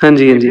आए। हाँ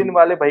जी, टिफिन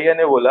वाले भैया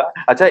ने बोला,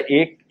 अच्छा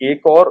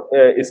एक और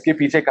इसके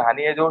पीछे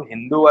कहानी है। जो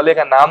हिंदू वाले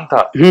का नाम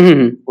था,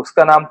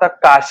 उसका नाम था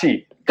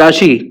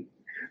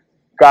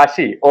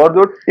काशी, और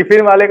जो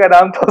टिफिन वाले का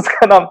नाम था,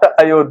 उसका नाम था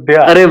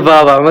अयोध्या। अरे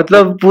वाह वाह,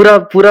 मतलब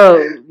पूरा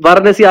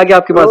वाराणसी आ गया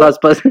आपके पास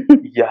आसपास।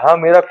 यहाँ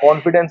मेरा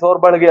कॉन्फिडेंस और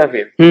बढ़ गया।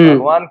 फिर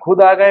भगवान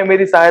खुद आ गए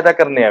मेरी सहायता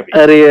करने अभी।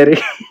 अरे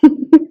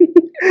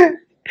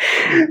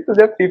तो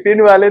जब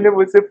टिफिन वाले ने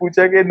मुझसे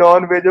पूछा कि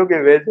नॉन वेज हो कि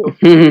वेज हो,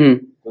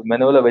 तो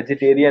मैंने बोला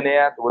वेजिटेरियन है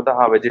यार। तो बोलता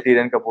हाँ,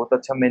 वेजिटेरियन का बहुत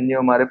अच्छा मेन्यू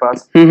हमारे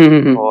पास,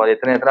 और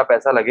इतना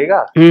पैसा लगेगा,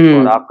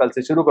 और आप कल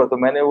से शुरू करो। तो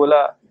मैंने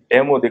बोला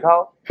डेमो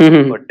दिखाओ।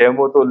 और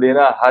डेमो तो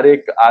लेना हर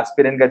एक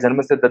आस्पिरेंट का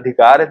जन्मसिद्ध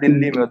अधिकार है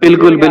दिल्ली में।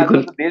 बिल्कुल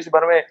बिल्कुल, तो देश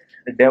भर में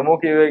डेमो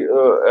के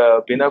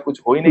बिना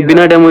कुछ हो ही नहीं,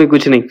 बिना डेमो ही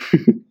कुछ नहीं।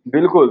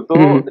 बिल्कुल। तो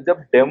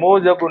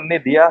जब उनने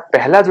दिया,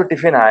 पहला जो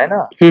टिफिन आया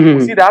ना,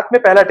 उसी रात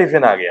में पहला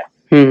टिफिन आ गया।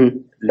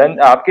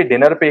 आपके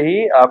डिनर पे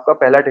ही आपका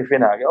पहला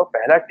टिफिन आ गया। और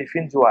पहला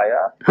टिफिन जो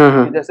आया,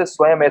 जैसे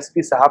स्वयं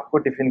एसपी साहब को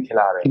टिफिन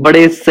खिला रहे,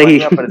 बड़े सही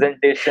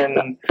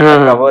प्रेजेंटेशन,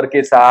 कवर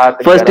के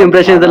साथ, first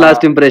impression the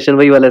last impression,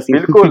 वही वाला सीन।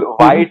 बिल्कुल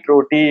व्हाइट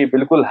रोटी,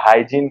 बिल्कुल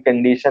हाइजीन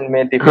कंडीशन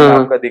में टिफिन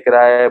आपका दिख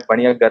रहा है,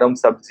 बढ़िया गरम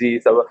सब्जी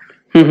सब।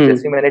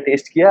 जैसे मैंने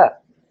टेस्ट किया,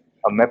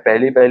 अब मैं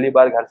पहली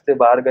बार घर से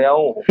बाहर गया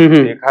हूँ,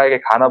 देखा है कि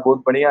खाना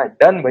बहुत बढ़िया।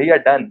 डन भैया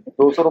डन,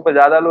 200 रुपए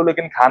ज्यादा लो,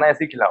 लेकिन खाना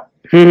ऐसे खिलाओ।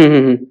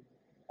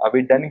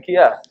 अभी डन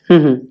किया।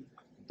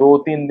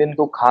 2-3 दिन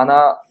तो खाना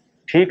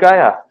ठीक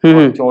आया,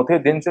 और चौथे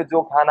दिन से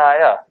जो खाना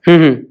आया,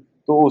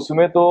 तो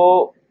उसमें तो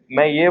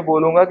मैं ये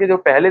बोलूंगा कि जो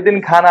पहले दिन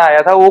खाना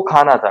आया था वो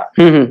खाना था।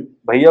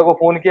 भैया को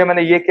फोन किया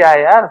मैंने, ये क्या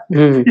है यार?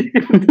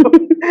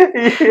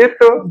 ये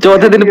तो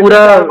चौथे दिन पूरा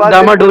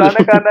डामाडोल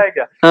खाना है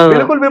क्या?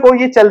 बिल्कुल वो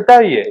ये चलता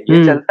ही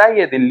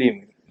है, दिल्ली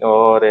में।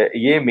 और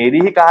ये मेरी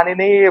ही कहानी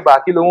नहीं है, ये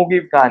बाकी लोगों की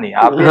कहानी।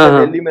 आप भी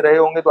दिल्ली में रहे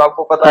होंगे तो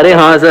आपको पता। अरे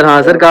हाँ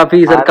सर,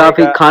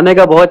 काफी खाने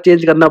का बहुत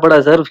चेंज करना पड़ा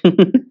सर।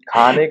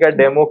 खाने का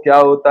डेमो क्या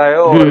होता है,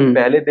 और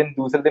पहले दिन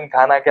दूसरे दिन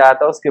खाना क्या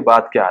आता है, उसके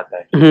बाद क्या आता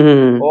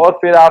है। और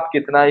फिर आप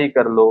कितना ही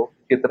कर लो,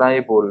 कितना ही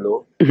बोल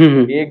लो,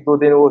 1-2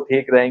 दिन वो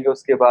ठीक रहेंगे,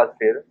 उसके बाद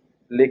फिर।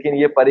 लेकिन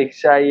ये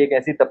परीक्षा एक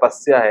ऐसी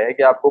तपस्या है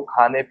कि आपको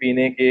खाने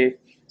पीने के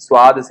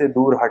स्वाद से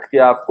दूर हटके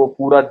आपको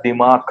पूरा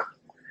दिमाग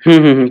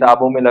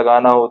किताबों में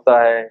लगाना होता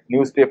है,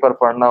 न्यूज़पेपर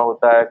पढ़ना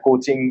होता है,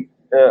 कोचिंग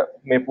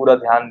में पूरा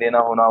ध्यान देना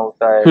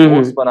होता है,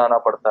 नोट्स बनाना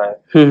पड़ता है।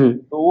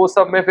 तो वो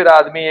सब में फिर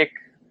आदमी एक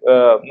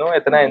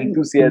इतना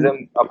एंथुसियाज्म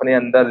अपने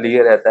अंदर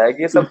लिए रहता है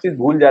कि ये सब चीज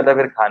भूल जाता है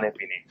फिर खाने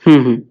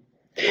पीने।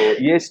 तो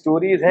ये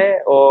स्टोरीज है,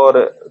 और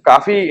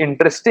काफी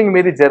इंटरेस्टिंग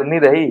मेरी जर्नी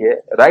रही है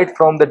राइट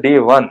फ्रॉम द डे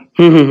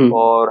 1।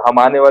 और हम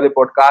आने वाले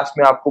पॉडकास्ट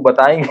में आपको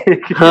बताएंगे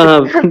कि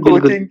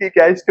कोचिंग की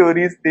क्या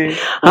स्टोरीज थी।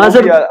 हाँ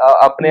सर,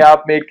 अपने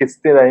आप में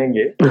किस्से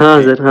रहेंगे।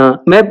 हाँ सर,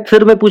 हाँ। मैं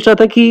पूछ रहा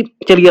था कि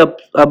चलिए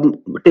अब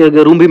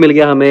रूम भी मिल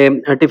गया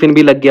हमें, टिफिन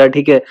भी लग गया,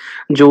 ठीक है,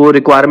 जो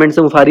रिक्वायरमेंट्स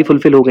है वो सारी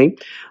फुलफिल हो गई।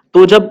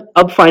 तो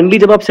अब फाइनली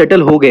जब आप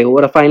सेटल हो गए हो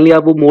और फाइनली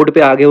आप वो मोड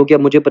पे आ गए हो कि अब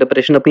मुझे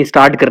प्रिपरेशन अपनी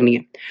स्टार्ट करनी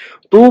है,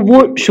 तो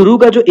वो शुरू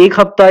का जो 1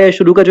 हफ्ता या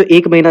शुरू का जो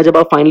 1 महीना जब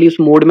आप फाइनली उस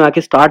मोड में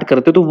आके स्टार्ट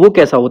करते हो, तो वो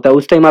कैसा होता है?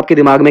 उस टाइम आपके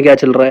दिमाग में क्या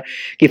चल रहा है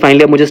कि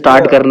फाइनली अब मुझे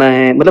स्टार्ट करना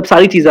है? मतलब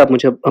सारी चीजें आप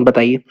मुझे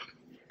बताइए।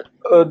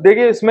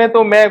 देखिए इसमें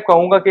तो मैं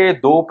कहूंगा कि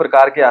दो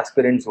प्रकार के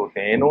एस्पिरेंट्स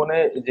होते हैं।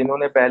 इन्होंने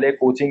जिन्होंने पहले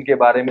कोचिंग के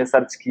बारे में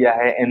सर्च किया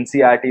है,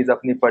 एनसीईआरटीज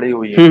अपनी पढ़ी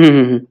हुई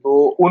है,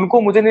 तो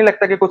उनको मुझे नहीं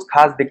लगता कि कुछ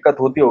खास दिक्कत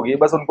होती होगी,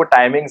 बस उनको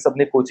टाइमिंग्स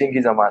अपनी कोचिंग की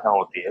जमाना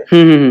होती है।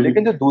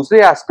 लेकिन जो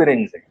दूसरे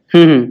एस्पिरेंट्स हैं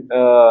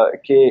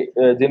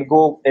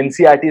जिनको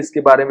एनसीईआरटीज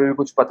के बारे में भी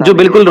कुछ पता जो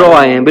बिल्कुल रॉ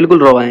आए हैं,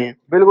 बिल्कुल रॉ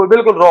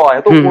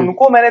आए, तो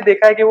उनको मैंने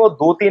देखा है कि वो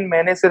 2-3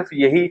 महीने सिर्फ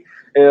यही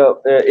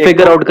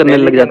फिगर आउट करने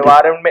लग जाते हैं,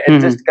 एनवायरनमेंट में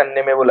एडजस्ट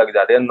करने में वो लग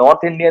जाते हैं। नॉर्थ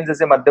इंडियन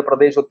जैसे मध्य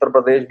प्रदेश, उत्तर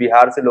प्रदेश,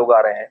 बिहार से लोग आ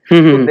रहे हैं,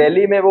 तो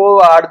दिल्ली में वो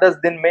 8-10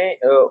 दिन में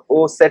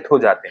वो सेट हो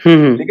जाते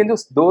हैं। लेकिन जो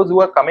those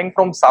who are coming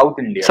from south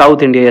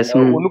India, yes,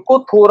 उनको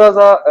थोड़ा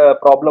सा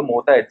प्रॉब्लम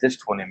होता है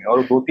एडजस्ट होने में,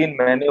 और 2-3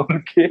 महीने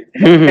उनके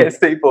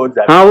ऐसे ही पहुंच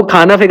जाते हैं। हाँ, वो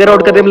खाना फिगर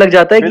आउट करने में लग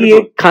जाता है कि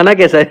ये खाना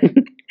कैसा है।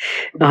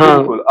 हाँ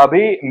बिल्कुल।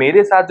 अभी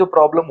मेरे साथ जो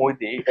प्रॉब्लम हुई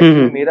थी,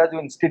 मेरा जो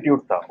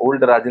इंस्टीट्यूट था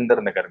ओल्ड राजेंद्र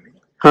नगर में,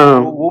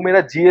 तो वो मेरा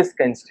जीएस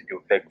का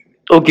इंस्टीट्यूट था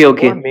एक्चुअली।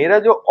 ओके। और मेरा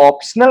जो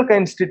ऑप्शनल का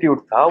इंस्टीट्यूट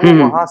था वो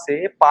वहां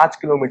से 5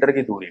 किलोमीटर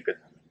की दूरी पे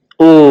था।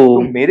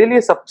 तो मेरे लिए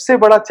सबसे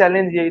बड़ा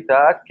चैलेंज यही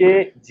था कि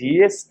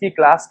जीएस की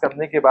क्लास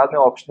करने के बाद मैं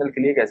ऑप्शनल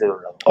के लिए कैसे जुड़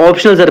रहा हूँ।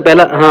 ऑप्शनल सर,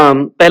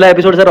 पहला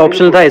एपिसोड सर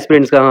ऑप्शनल था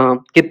एस्पिरेंट्स का।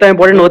 हाँ, कितना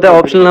इंपॉर्टेंट होता है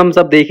ऑप्शनल, हम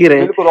सब देख ही रहे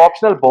हैं। बिल्कुल,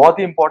 ऑप्शनल बहुत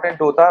ही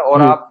इंपॉर्टेंट होता है।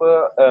 और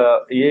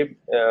आप ये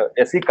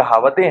ऐसी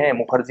कहावतें हैं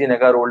मुखर्जी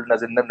नगर, ओल्ड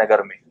राजेंद्र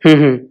नगर में,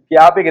 कि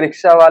आप एक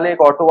रिक्शा वाले,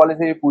 एक ऑटो वाले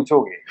से भी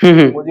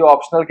पूछोगे मुझे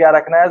ऑप्शनल क्या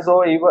रखना है,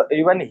 so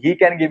even he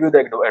can give you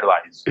the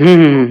advice.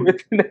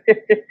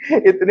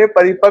 इतने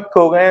परिपक्व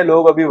हो गए हैं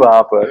लोग अभी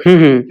वहां पर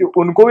कि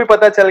उनको भी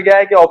पता चल गया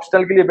है कि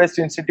ऑप्शनल के लिए बेस्ट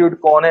इंस्टीट्यूट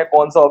कौन है,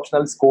 कौन सा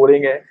ऑप्शनल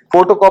स्कोरिंग है।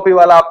 फोटोकॉपी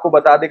वाला आपको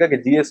बता देगा कि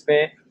जीएस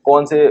में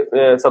कौन से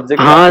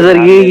सब्जेक्ट। हाँ सर,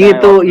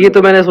 ये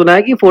तो मैंने सुना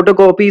है कि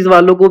फोटोकॉपीज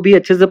वालों को भी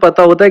अच्छे से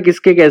पता होता है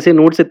किसके कैसे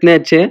नोट्स इतने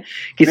अच्छे हैं,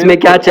 किसमें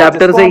क्या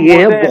चैप्टर से ये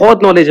है,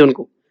 बहुत नॉलेज है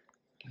उनको।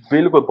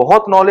 बिल्कुल,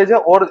 बहुत नॉलेज है।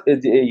 और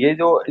ये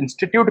जो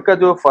इंस्टीट्यूट का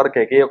जो फर्क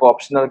है कि एक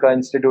ऑप्शनल का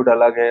इंस्टीट्यूट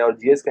अलग है और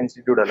जीएस का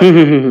इंस्टीट्यूट अलग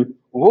है,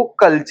 वो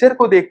कल्चर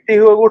को देखते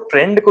हुए, वो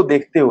ट्रेंड को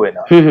देखते हुए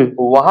ना,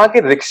 वहां के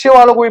रिक्शे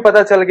वालों को भी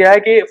पता चल गया है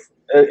कि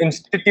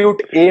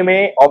इंस्टीट्यूट ए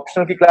में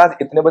ऑप्शनल की क्लास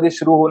इतने बजे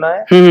शुरू होना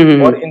है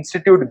और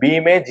इंस्टीट्यूट बी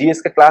में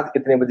जीएस का क्लास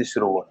इतने बजे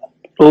शुरू होना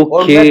है।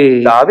 और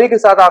मैं दावे के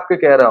साथ आपके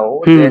कह रहा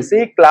हूँ, जैसे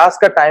ही क्लास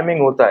का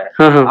टाइमिंग होता है,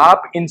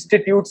 आप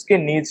इंस्टीट्यूट्स के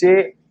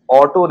नीचे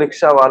ऑटो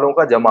रिक्शा वालों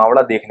का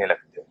जमावड़ा देखने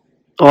लगते हो।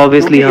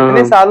 ऑब्वियसली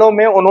इतने सालों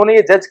में उन्होंने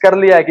ये जज कर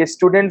लिया है कि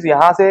स्टूडेंट्स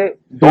यहाँ से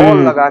दौड़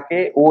लगा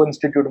के वो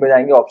इंस्टीट्यूट में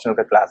जाएंगे ऑप्शनल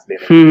का क्लास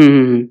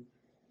लेने।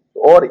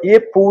 और ये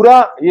पूरा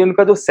ये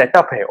उनका जो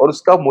सेटअप है, और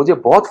उसका मुझे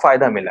बहुत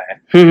फायदा मिला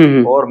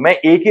है। और मैं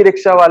एक ही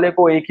रिक्शा वाले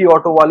को, एक ही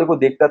ऑटो वाले को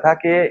देखता था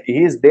कि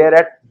he is there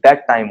at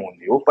that time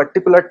only, वो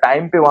पर्टिकुलर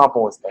टाइम पे वहां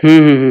पहुंचता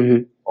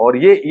है। और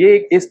ये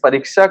इस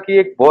परीक्षा की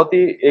एक बहुत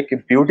ही एक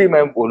ब्यूटी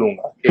मैं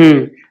बोलूंगा,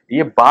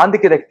 ये बांध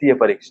के रखती है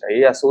परीक्षा।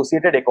 ये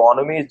एसोसिएटेड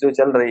इकोनॉमीज जो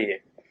चल रही है,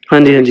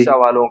 रिक्शा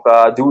वालों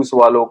का, जूस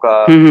वालों का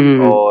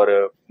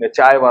और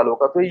चाय वालों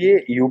का, तो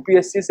ये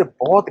यूपीएससी से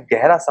बहुत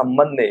गहरा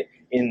संबंध है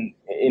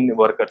इन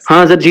वर्कर्स।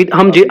 हाँ सर,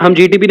 हम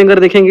जीटीपी नगर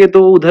देखेंगे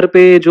तो उधर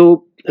पे जो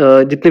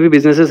जितने भी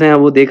बिजनेसेस हैं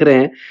वो देख रहे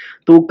हैं,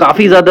 तो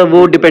काफी ज्यादा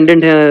वो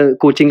डिपेंडेंट है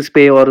कोचिंग्स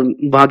पे और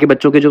वहाँ के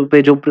बच्चों के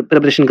जो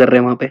प्रिपरेशन कर रहे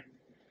हैं वहाँ पे।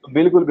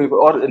 बिल्कुल बिल्कुल।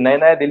 और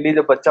नया दिल्ली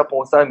जब बच्चा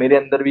पहुंचता है, मेरे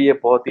अंदर भी ये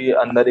बहुत ही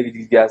अंदर एक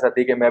जिज्ञासा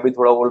थी कि मैं भी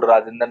थोड़ा ओल्ड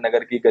राजेंद्र नगर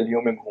की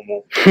गलियों में घूमूं।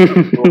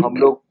 तो हम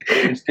लोग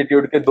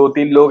इंस्टीट्यूट के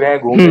 2-3 लोग हैं,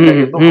 घूमने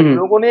लगे, तो हम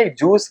लोगों ने एक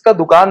जूस का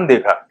दुकान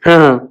देखा।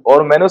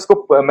 और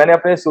मैंने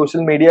अपने सोशल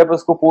मीडिया पे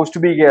उसको पोस्ट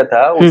भी किया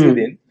था उसी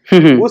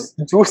दिन। उस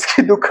जूस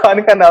की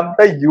दुकान का नाम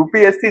था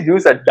यूपीएससी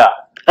जूस अड्डा।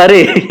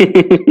 अरे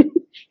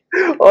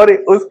और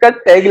उसका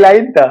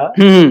टैगलाइन था,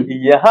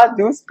 यहाँ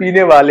जूस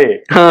पीने वाले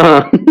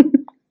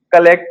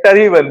कलेक्टर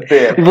ही बनते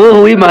हैं। वो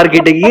हुई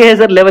मार्केटिंग, ये है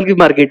सर लेवल की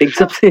मार्केटिंग,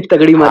 सबसे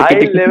तगड़ी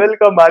मार्केटिंग, हाई लेवल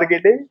का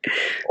मार्केटिंग।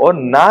 और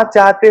ना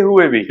चाहते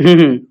हुए भी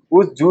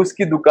उस जूस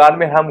की दुकान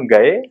में हम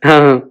गए,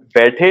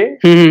 बैठे,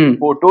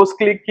 फोटोज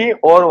क्लिक की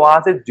और वहां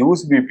से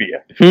जूस भी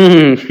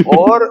पिया।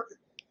 और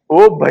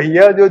वो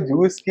भैया जो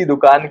जूस की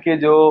दुकान के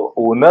जो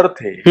ओनर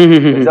थे,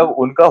 जब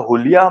उनका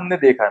हुलिया हमने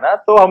देखा ना,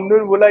 तो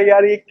हमने बोला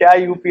यार ये क्या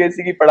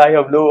यूपीएससी की पढ़ाई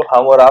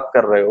हम और आप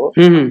कर रहे हो।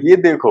 ये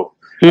देखो,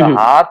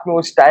 हाथ में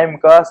उस टाइम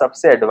का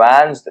सबसे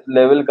एडवांस्ड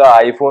लेवल का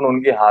आईफोन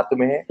उनके हाथ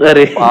में है।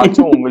 5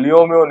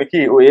 उंगलियों में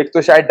उनकी, वो एक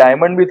तो शायद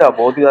डायमंड भी था,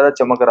 बहुत ही ज्यादा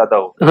चमक रहा था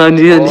वो। हाँ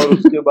जी, हाँ जी। और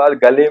उसके बाद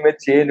गले में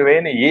चेन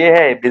वेन, ये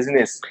है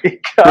बिजनेस।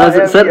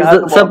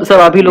 सर सब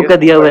आप ही लोग का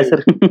दिया हुआ है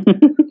सर।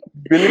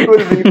 बिल्कुल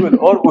बिल्कुल।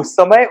 और उस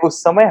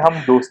समय हम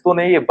दोस्तों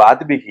ने ये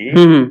बात भी की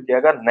कि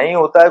अगर नहीं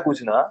होता है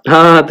कुछ ना,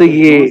 हाँ तो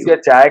ये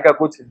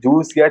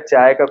जूस या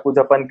चाय का कुछ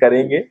अपन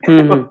करेंगे।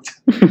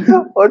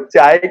 और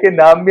चाय के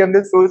नाम भी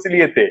हमने सोच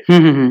लिए थे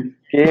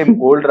कि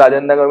ओल्ड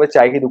राजेंद्र नगर में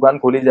चाय की दुकान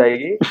खोली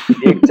जाएगी।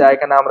 एक चाय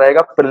का नाम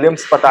रहेगा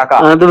प्रीलिम्स पटाखा।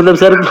 हाँ तो मतलब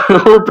सर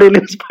वो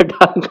प्रीलिम्स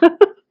पटाखा।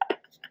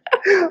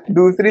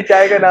 दूसरी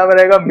चाय का नाम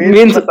रहेगा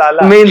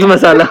मेंस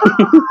मसाला।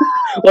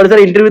 और सर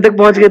इंटरव्यू तक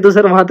पहुंच गए तो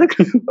सर वहां तक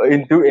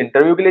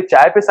इंटरव्यू के लिए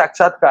चाय पे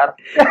साक्षात्कार।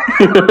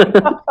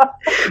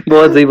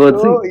 बहुत सही।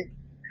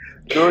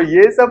 तो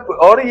ये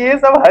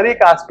सब हर एक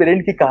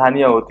एस्पिरेंट की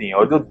कहानियां होती हैं,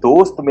 और जो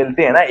दोस्त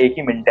मिलते हैं ना एक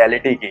ही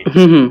मेंटेलिटी की,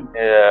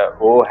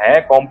 वो है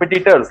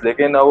कॉम्पिटिटर्स,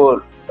 लेकिन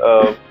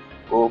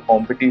वो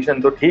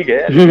कंपटीशन तो ठीक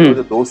है, लेकिन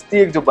जो दोस्ती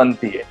एक जो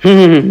बनती है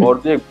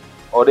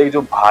और एक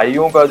जो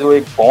भाइयों का जो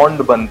एक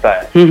बॉन्ड बनता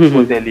है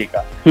वो दिल्ली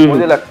का,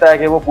 मुझे लगता है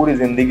कि वो पूरी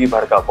जिंदगी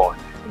भर का बॉन्ड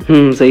है।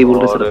 सही बोल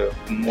रहे सर। और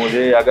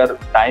मुझे अगर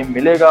टाइम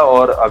मिलेगा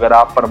और अगर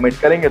आप परमिट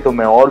करेंगे तो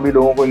मैं और भी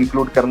लोगों को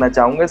इंक्लूड करना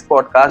चाहूंगा इस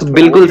पॉडकास्ट में।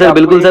 बिल्कुल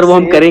सर, वो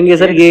हम करेंगे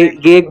सर। ये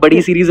एक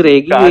बड़ी सीरीज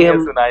रहेगी, ये हम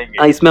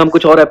सुनाएंगे, इसमें हम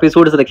कुछ और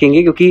एपिसोड्स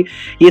रखेंगे, क्योंकि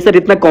ये सर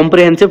इतना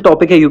कॉम्प्रिहेंसिव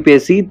टॉपिक है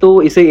यूपीएससी,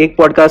 तो इसे एक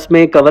पॉडकास्ट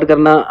में कवर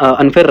करना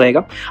अनफेयर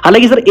रहेगा।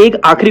 हालांकि सर एक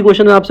आखिरी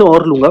क्वेश्चन मैं आपसे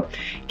और लूंगा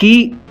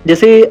कि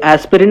जैसे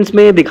एस्पिरेंट्स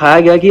में दिखाया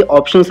गया कि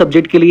ऑप्शनल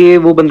सब्जेक्ट के लिए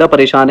वो बंदा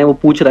परेशान है, वो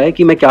पूछ रहा है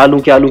कि मैं क्या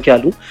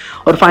लूं,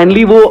 और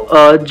फाइनली वो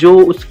जो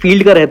उस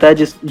फील्ड का रहता है,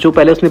 जो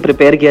पहले उसने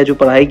प्रिपेयर किया, जो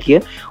पढ़ाई की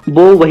है,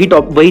 वो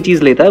वही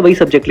चीज़ लेता है, वही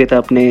सब्जेक्ट लेता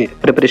है अपने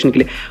प्रिपरेशन के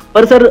लिए।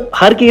 पर सर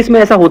हर केस में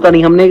ऐसा होता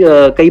नहीं। हमने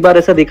कई बार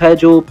ऐसा देखा है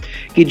जो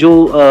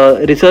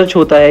रिसर्च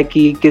होता है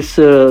कि किस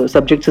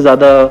सब्जेक्ट से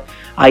ज़्यादा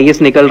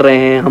आईएएस निकल रहे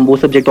हैं, हम वो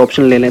सब्जेक्ट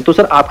ऑप्शनल ले लें। तो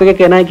सर आपका क्या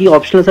कहना है कि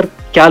ऑप्शनल सर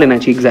क्या लेना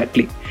चाहिए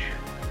एग्जैक्टली?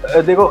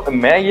 देखो,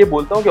 मैं ये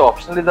बोलता हूँ कि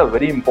optional is a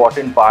very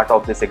important part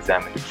of this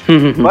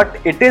examination,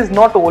 but it is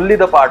not only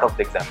the part of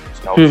the examination.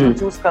 Optional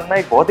choose करना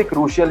एक बहुत ही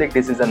क्रूशियल एक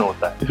डिसीजन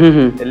होता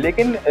है,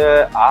 लेकिन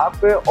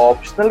आप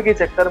ऑप्शनल के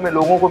चक्कर में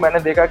लोगों को मैंने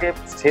देखा कि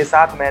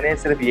 6-7 महीने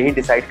सिर्फ यही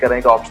डिसाइड कर रहे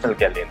हैं कि ऑप्शनल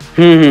क्या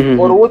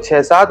लेना, और वो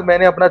 6-7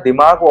 महीने अपना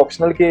दिमाग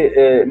ऑप्शनल के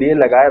लिए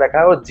लगाए रखा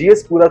है और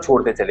जीएस पूरा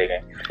छोड़ते चले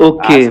गए।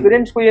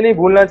 एस्पिरेंट्स को ये नहीं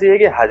भूलना चाहिए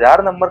कि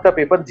 1000 नंबर का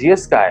पेपर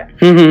जीएस का है।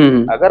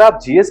 अगर आप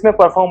जीएस में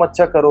परफॉर्म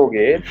अच्छा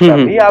करोगे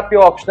तभी आपके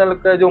ऑप्शनल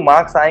का जो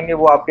मार्क्स आएंगे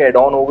वो आपके एड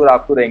ऑन होगा,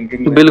 आपको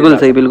रैंकिंग। बिल्कुल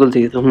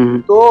सही।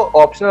 तो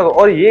ऑप्शनल,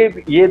 और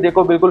ये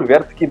देखो बिल्कुल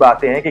व्यर्थ की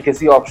बातें हैं कि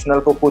किसी ऑप्शनल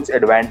को कुछ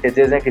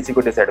एडवांटेजेस हैं, किसी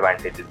को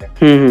डिसएडवांटेजेस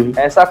हैं।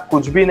 ऐसा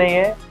कुछ भी नहीं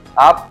है।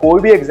 आप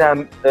कोई भी एग्जाम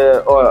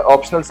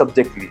ऑप्शनल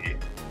सब्जेक्ट लीजिए,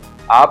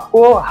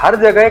 आपको हर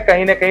जगह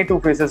कहीं ना कहीं 2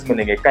 फेसेस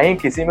मिलेंगे। कहीं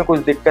किसी में कुछ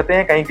दिक्कतें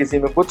हैं, कहीं किसी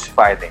में कुछ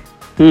फायदे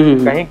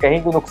हैं,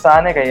 कहीं को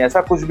नुकसान है, कहीं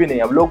ऐसा कुछ भी नहीं।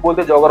 अब लोग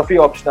बोलते ज्योग्राफी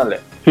ऑप्शनल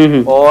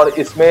है और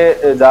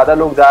इसमें ज्यादा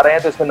लोग जा रहे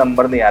हैं तो इसमें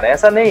नंबर नहीं आ रहे हैं,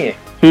 ऐसा नहीं है।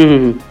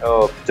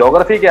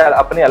 ज्योग्राफी के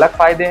अपने अलग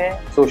फायदे हैं,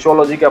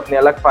 सोशियोलॉजी के अपने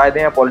अलग फायदे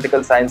हैं,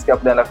 पॉलिटिकल साइंस के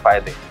अपने अलग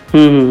फायदे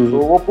हैं। तो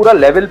वो पूरा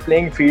लेवल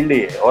प्लेइंग फील्ड ही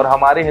है। और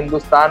हमारे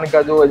हिंदुस्तान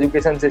का जो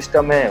एजुकेशन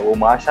सिस्टम है वो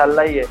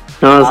माशाल्लाह ही है।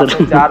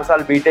 आपने 4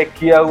 साल बीटेक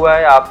किया हुआ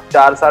है, आप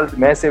 4 साल,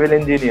 मैं सिविल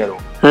इंजीनियर हूँ,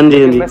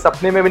 मैं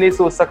सपने में भी नहीं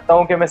सोच सकता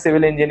हूँ कि मैं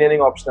सिविल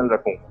इंजीनियरिंग ऑप्शनल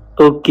रखूँ।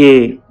 ओके।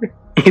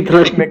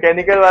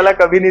 मैकेनिकल वाला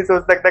कभी नहीं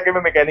सोच सकता कि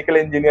मैं मैकेनिकल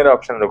इंजीनियर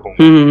ऑप्शन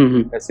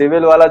रखूंगा।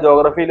 सिविल वाला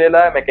ज्योग्राफी ले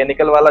रहा है,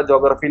 मैकेनिकल वाला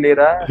ज्योग्राफी ले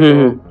रहा है।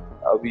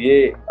 तो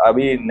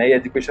अभी नई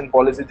एजुकेशन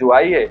पॉलिसी जो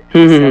आई है,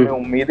 हमें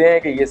उम्मीदें हैं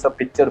कि ये सब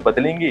पिक्चर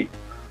बदलेंगी।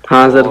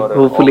 हाँ सर,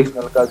 होपफुली।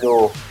 ऑप्शनल का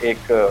जो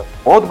एक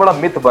बहुत बड़ा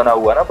मिथ बना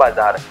हुआ ना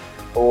बाजार,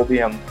 वो भी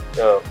हम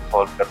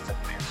सॉल्व कर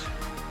सकते हैं।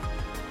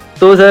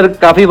 तो सर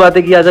काफी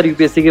बातें की आज सर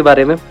यूपीएससी के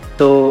बारे में।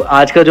 तो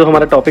आज का जो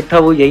हमारा टॉपिक था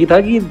वो यही था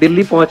कि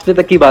दिल्ली पहुंचने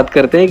तक की बात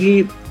करते हैं,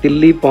 कि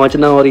दिल्ली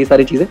पहुंचना और ये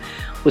सारी चीजें,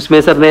 उसमें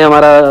सर ने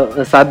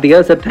हमारा साथ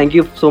दिया। Sir thank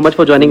you so much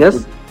for joining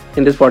us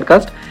in this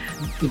podcast.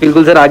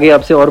 बिल्कुल सर, आगे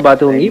आपसे और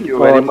बातें होंगी।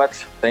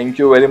 Thank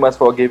you very much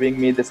for giving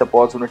me this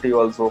opportunity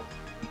also.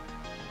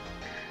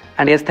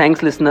 And yes,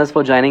 thanks listeners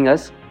for joining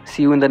us.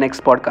 C you in the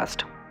next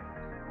podcast.